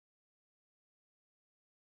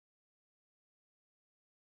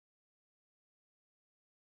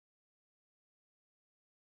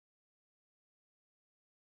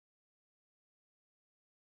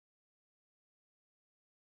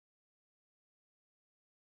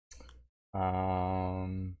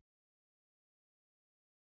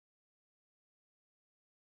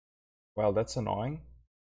 Well, that's annoying.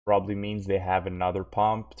 Probably means they have another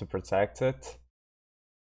pump to protect it.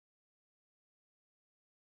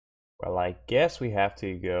 Well, I guess we have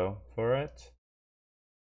to go for it.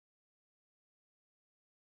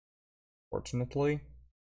 Fortunately.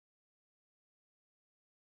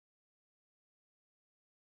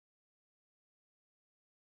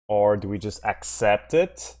 Or do we just accept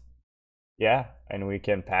it? Yeah, and we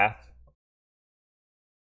can path.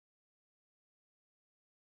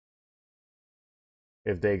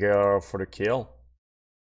 If they go for the kill.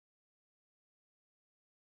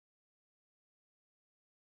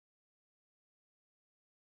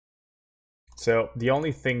 So the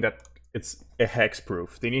only thing that it's a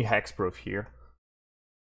hexproof. They need hexproof here.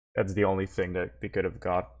 That's the only thing that they could have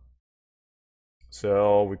got.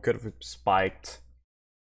 So we could have spiked.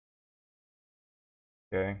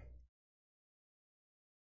 Okay.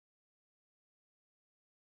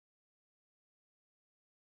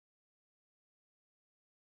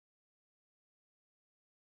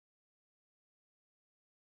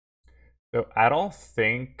 So I don't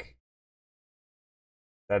think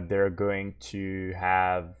that they're going to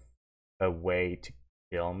have a way to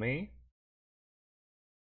kill me.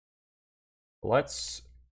 Let's,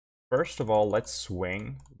 first of all, let's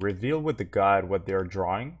swing. Reveal with the guide what they're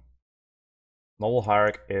drawing. Noble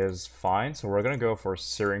Hierarch is fine, so we're gonna go for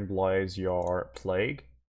Searing Blaze, your Plague.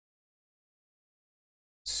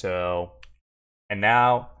 So, and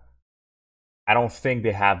now, I don't think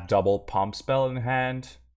they have double pump spell in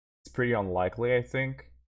hand. It's pretty unlikely, I think.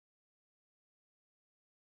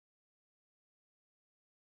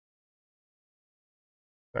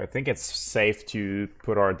 So I think it's safe to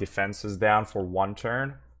put our defenses down for one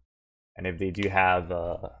turn. And if they do have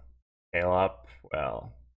scale up,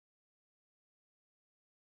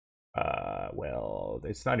 well,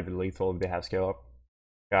 it's not even lethal if they have scale up.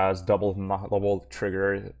 Because double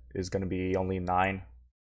trigger is gonna be only 9.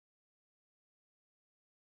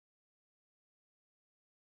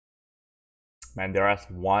 Man, they're at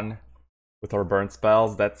 1 with our burn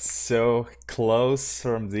spells. That's so close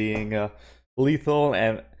from being lethal,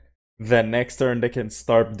 and then next turn they can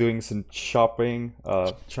start doing some chopping,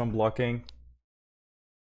 chum blocking,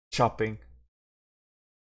 chopping.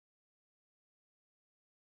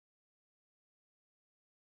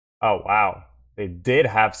 Oh wow, they did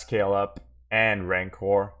have scale up and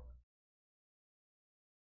rancor.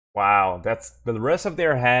 Wow, that's the rest of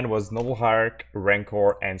their hand was Noble Hierarch,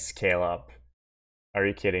 rancor, and scale up. Are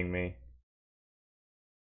you kidding me?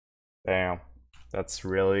 Damn, that's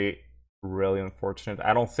really, really unfortunate.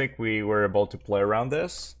 I don't think we were able to play around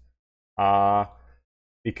this,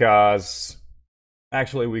 because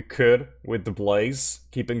actually we could with the blaze,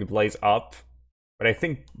 keeping the blaze up, but I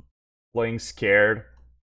think playing scared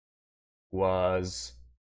was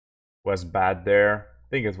bad there. I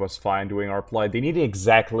think it was fine doing our play. They need to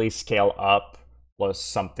exactly scale up plus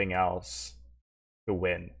something else to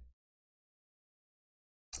win.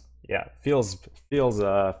 Yeah, feels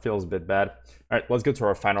a bit bad. All right, let's go to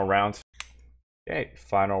our final round. Okay,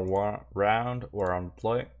 final round. We're on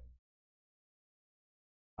play.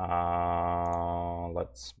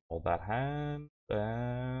 Let's hold that hand.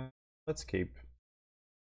 Let's keep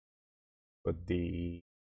with the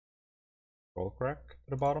Skullcrack to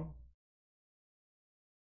the bottom.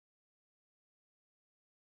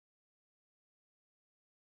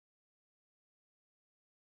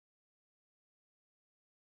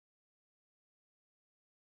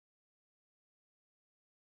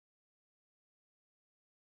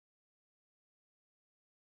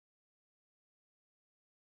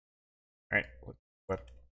 All right, what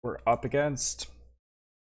we're up against.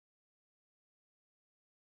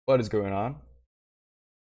 What is going on?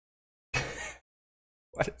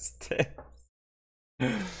 What is this?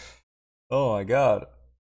 Oh my god.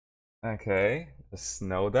 Okay, the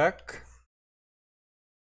snow deck.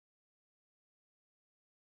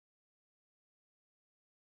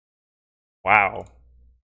 Wow.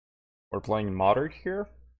 We're playing modern here?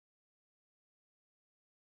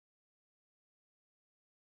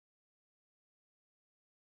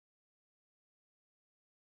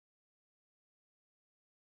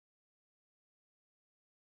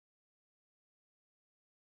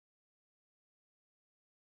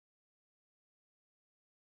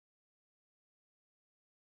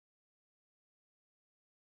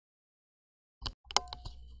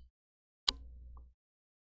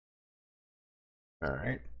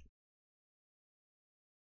 Alright.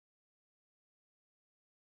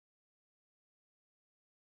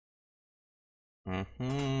 And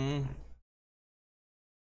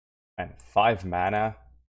 5 mana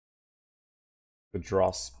to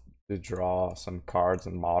draw some cards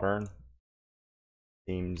in modern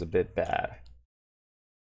seems a bit bad.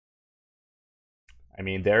 I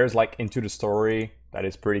mean, there's like Into the Story that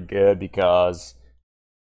is pretty good because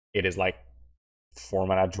it is like 4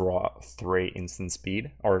 mana draw 3 instant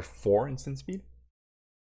speed or 4 instant speed.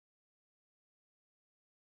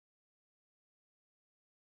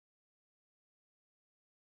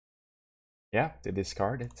 Yeah, they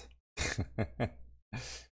discard it.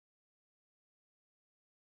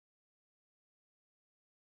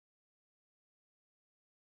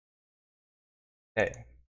 Okay,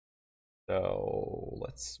 so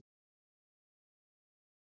let's.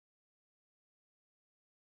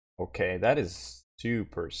 Okay, that is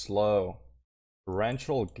super slow.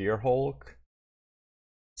 Torrential Gearhulk.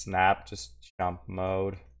 Snap, just jump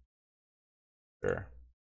mode. Sure.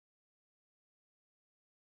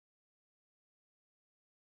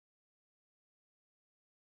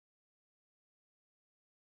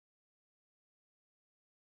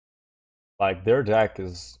 Like their deck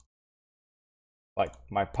is like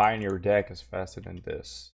my Pioneer deck is faster than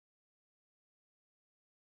this.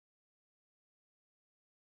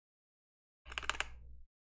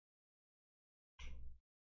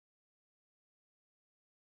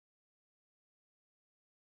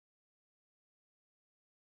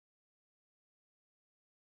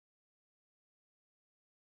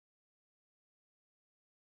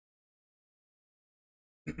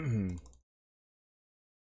 Don't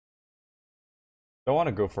want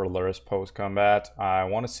to go for Lurrus post-combat. I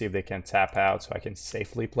want to see if they can tap out so I can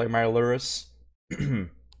safely play my Lurrus.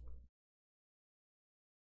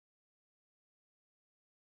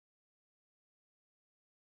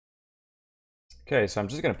 Okay, so I'm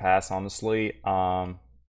just gonna pass, honestly.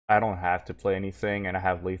 I don't have to play anything, and I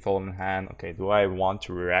have lethal in hand. Okay, do I want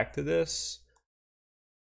to react to this?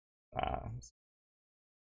 Uh,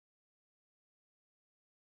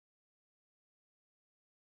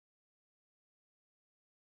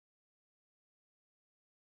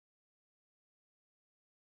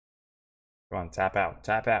 Come on, tap out,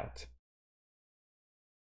 tap out.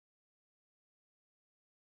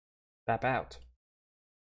 Tap out.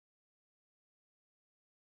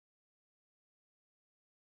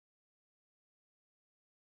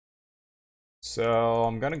 So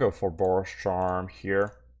I'm gonna go for Boros Charm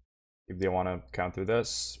here, if they want to counter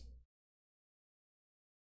this.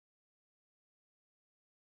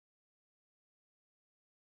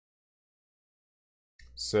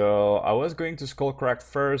 So I was going to Skullcrack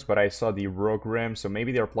first, but I saw the Rogue Rim, so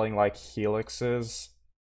maybe they're playing like Helixes.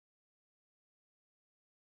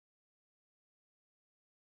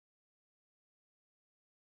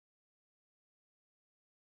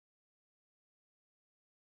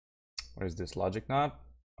 What is this, Logic Knot?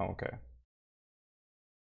 Oh, okay.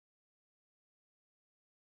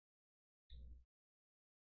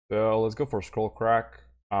 So let's go for Skullcrack.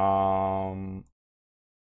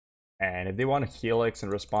 And if they want a Helix in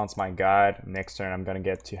response my guide, next turn I'm gonna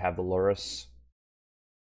get to have the Lurrus.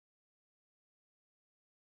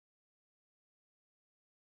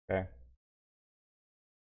 Okay.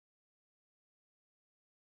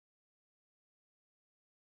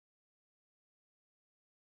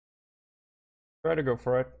 Try to go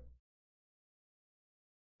for it.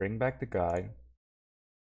 Bring back the guide.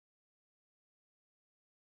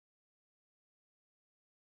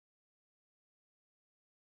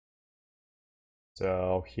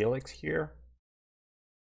 So Helix here.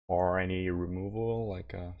 Or any removal,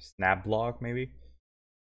 like a snap block maybe.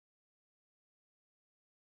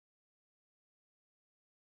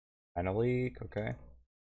 Finally, okay.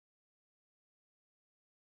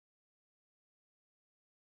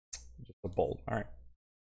 Just a bolt, alright.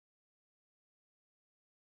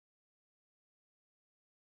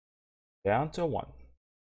 Down to 1.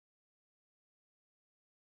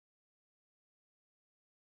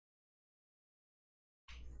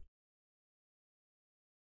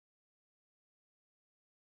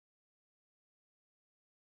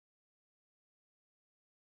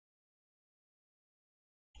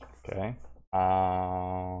 Okay.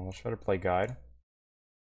 Let's try to play guide.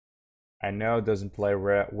 I know it doesn't play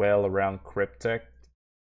well around Cryptic,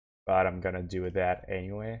 but I'm gonna do that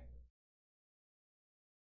anyway.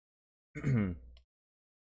 Because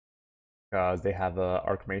they have a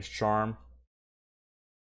Archmage Charm.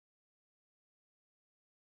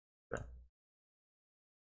 Sure.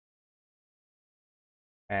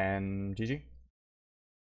 And GG.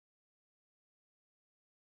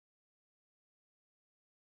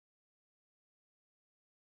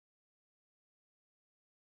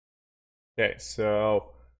 Okay,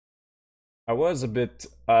 so I was a bit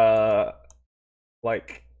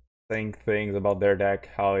like saying things about their deck,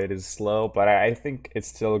 how it is slow, but I think it's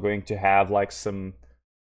still going to have like some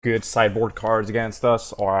good sideboard cards against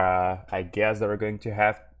us, or I guess they're going to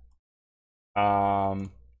have.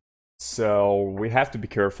 So we have to be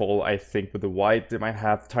careful. I think with the white, they might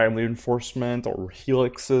have timely reinforcement or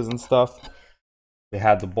helixes and stuff. They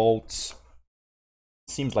had the bolts.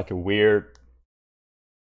 Seems like a weird.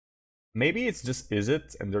 Maybe it's just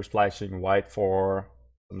Izzet and they're splashing white for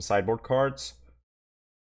some sideboard cards.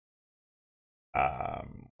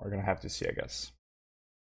 We're gonna have to see, I guess.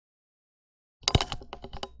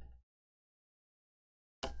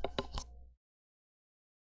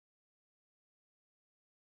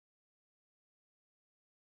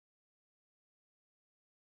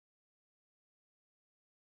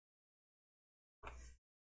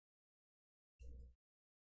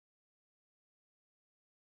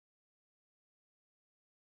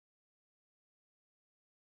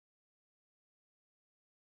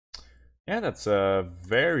 Yeah, that's a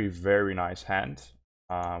very, very nice hand.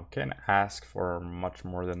 Can't ask for much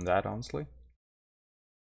more than that, honestly.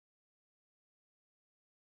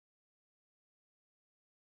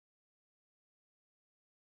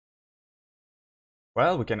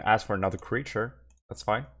 Well, we can ask for another creature. That's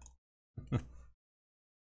fine.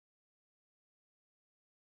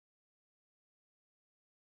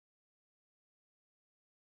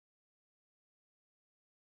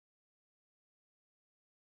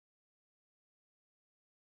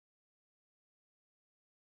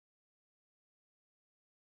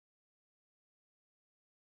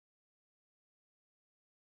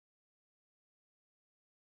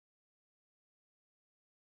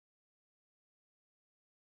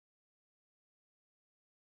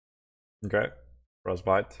 Okay.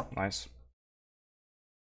 Frostbite. Nice.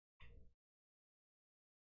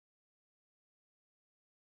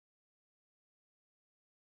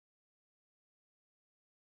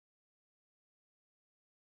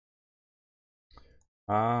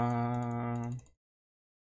 Um.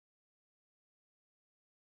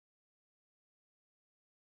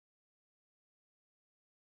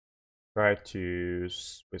 Try to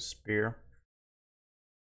Swiftspear.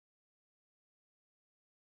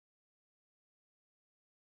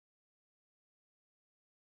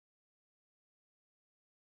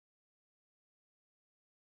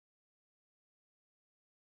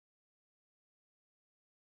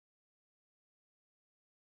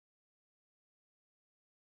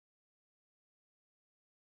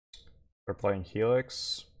 We're playing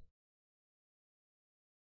Helix.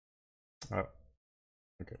 Oh,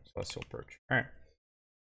 okay, Celestial Purge. Alright.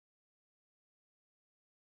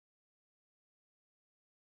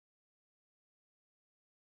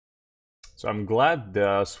 So I'm glad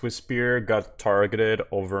the Swiftspear got targeted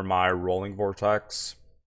over my Roiling Vortex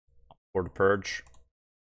for the Purge.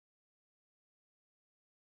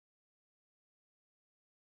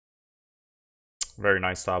 Very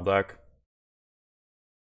nice top deck.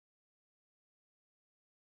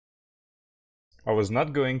 I was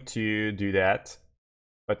not going to do that,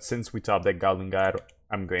 but since we top deck Goblinguide,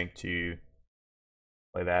 I'm going to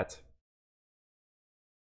play that.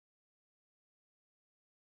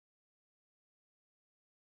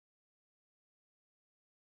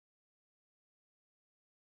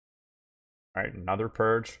 Alright, another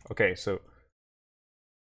Purge. Okay, so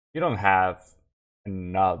you don't have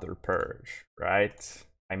another Purge, right?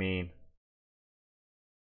 I mean,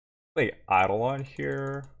 play Eidolon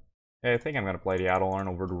here. Yeah, I think I'm gonna play the Eidolon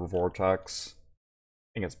over the Vortex. I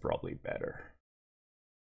think it's probably better.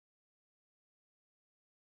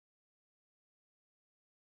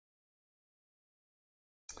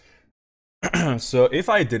 So if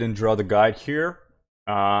I didn't draw the guide here,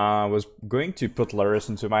 I was going to put Lurrus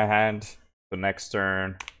into my hand. The next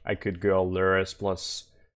turn, I could go Lurrus plus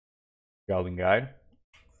Scalding Guide.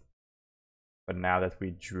 But now that we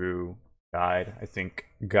drew Guide, I think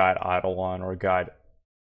Guide Eidolon or Guide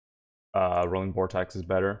Roiling Vortex is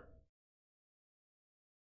better.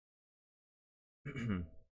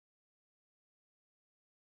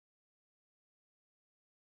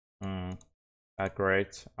 Not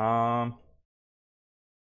great. Do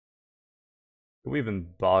we even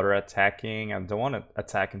bother attacking? I don't want to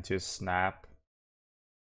attack into a snap.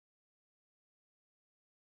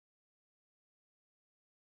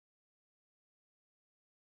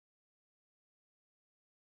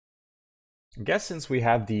 I guess since we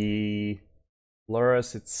have the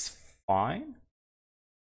Lurrus, it's fine.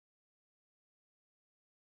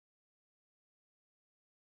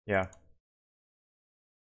 Yeah.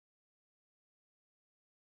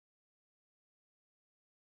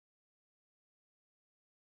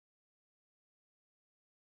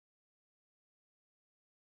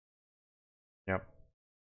 Yep.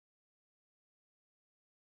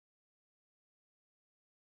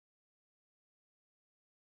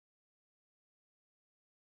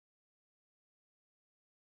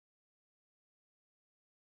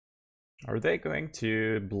 Are they going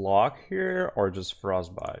to block here or just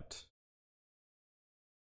Frostbite?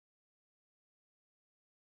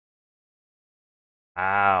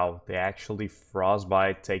 Ow, they actually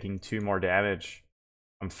Frostbite, taking 2 more damage.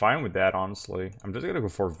 I'm fine with that, honestly. I'm just gonna go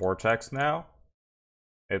for Vortex now.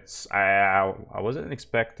 I wasn't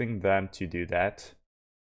expecting them to do that.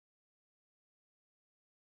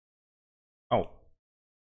 Oh.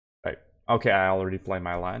 Right. Okay, I already played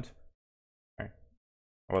my land. Right.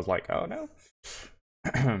 I was like, oh no.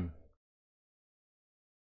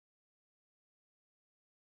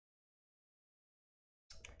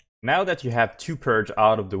 Now that you have 2 Purge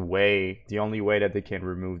out of the way, the only way that they can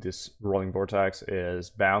remove this Roiling Vortex is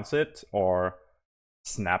bounce it or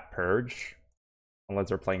snap Purge. Unless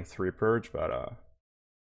they're playing 3 Purge, but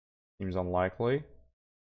seems unlikely.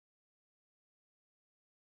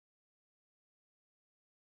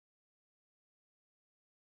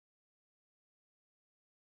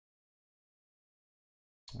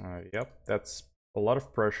 Yep, that's a lot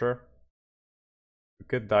of pressure. We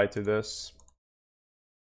could die to this.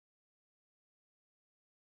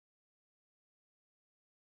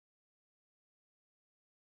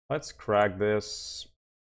 Let's crack this.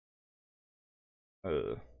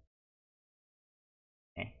 Eh.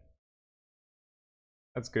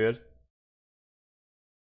 That's good.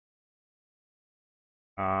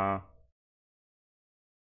 Uh,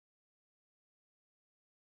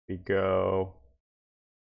 we go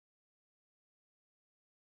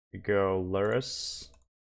Lurrus.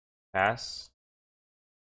 Pass.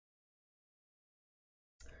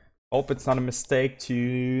 Hope it's not a mistake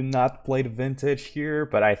to not play the Vintage here,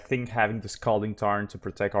 but I think having the Scalding Tarn to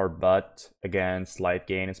protect our butt against light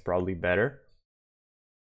gain is probably better.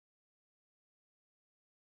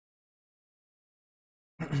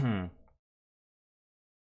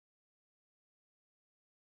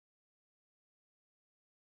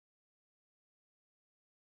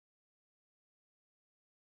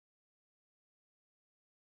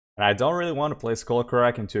 And I don't really want to play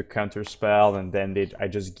Skullcrack into a counter spell, and then I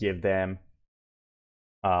just give them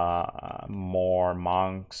more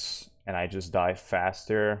monks, and I just die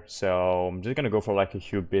faster. So I'm just gonna go for like a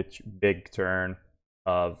huge big turn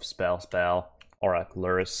of spell, or like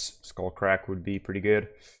Lurrus Skullcrack would be pretty good.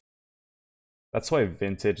 That's why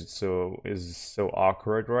Vintage is so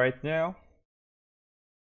awkward right now.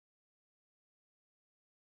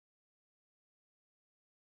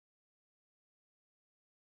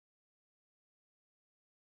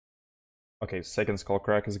 Okay, second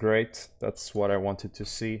Skullcrack is great. That's what I wanted to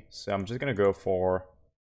see. So I'm just gonna go for...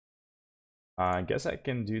 I guess I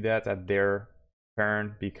can do that at their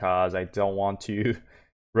turn because I don't want to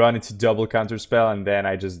run into double counterspell and then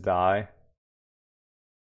I just die.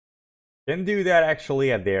 Can do that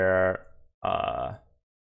actually at their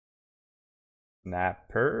Snap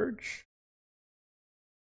Purge.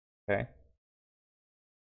 Okay.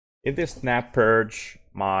 If they Snap Purge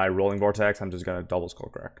my Roiling Vortex, I'm just gonna double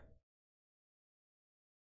Skullcrack.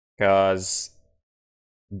 Because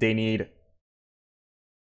they need,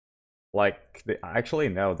 like, actually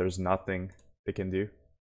no, there's nothing they can do.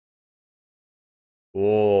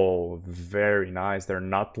 Oh, very nice. They're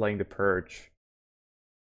not playing the Purge.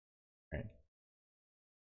 Right.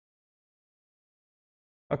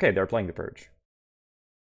 Okay, they're playing the Purge.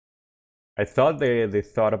 I thought they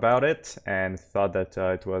thought about it and thought that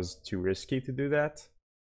it was too risky to do that.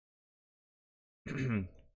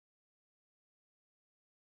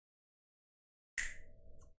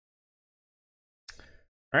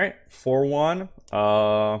 Alright, 4-1.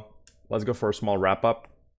 Let's go for a small wrap-up.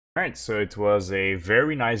 Alright, so it was a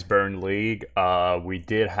very nice burn league. We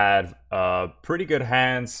did have pretty good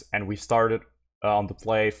hands, and we started on the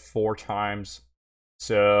play 4 times.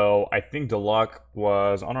 So I think the luck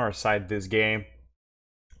was on our side this game.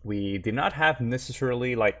 We did not have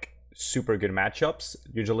necessarily like super good matchups.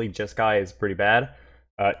 Usually Jeskai is pretty bad.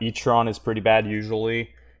 Etron is pretty bad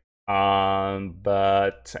usually.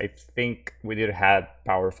 But I think we did have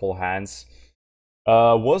powerful hands.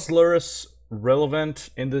 Was Lurrus relevant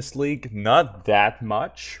in this league? Not that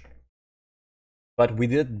much. But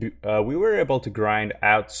we were able to grind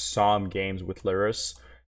out some games with Lurrus.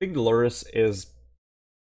 I think Lurrus is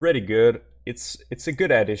pretty good. It's a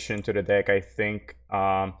good addition to the deck, I think.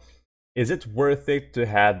 Is it worth it to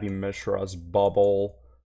have the Mishra's Bauble?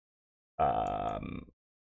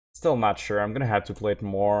 Still not sure. I'm gonna have to play it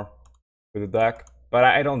more with the deck, but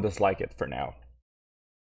I don't dislike it for now.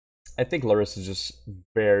 I think Lurrus is just a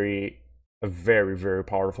very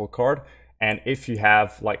powerful card, and if you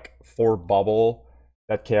have like 4 Bauble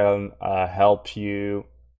that can help you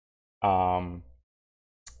like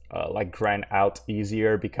grind out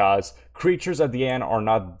easier, because creatures at the end are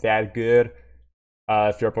not that good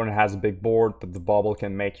if your opponent has a big board, but the Bauble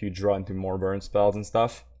can make you draw into more burn spells and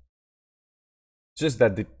stuff. It's just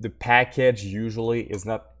that the package usually is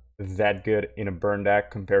not that good in a burn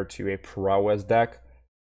deck compared to a prowess deck,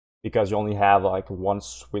 because you only have like 1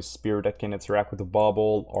 Swiftspear that can interact with the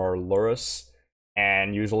Bauble or Lurrus,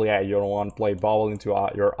 and usually you don't want to play Bauble into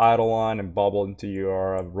your Eidolon and Bauble into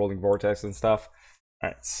your Roiling Vortex and stuff.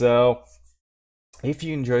 Alright, so if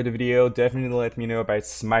you enjoyed the video, definitely let me know by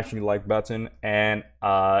smashing the like button, and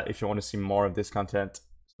if you want to see more of this content,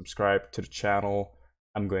 subscribe to the channel.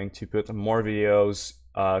 I'm going to put more videos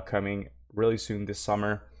coming really soon this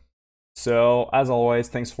summer. So, as always,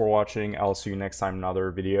 thanks for watching. I'll see you next time in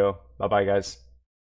another video. Bye-bye, guys.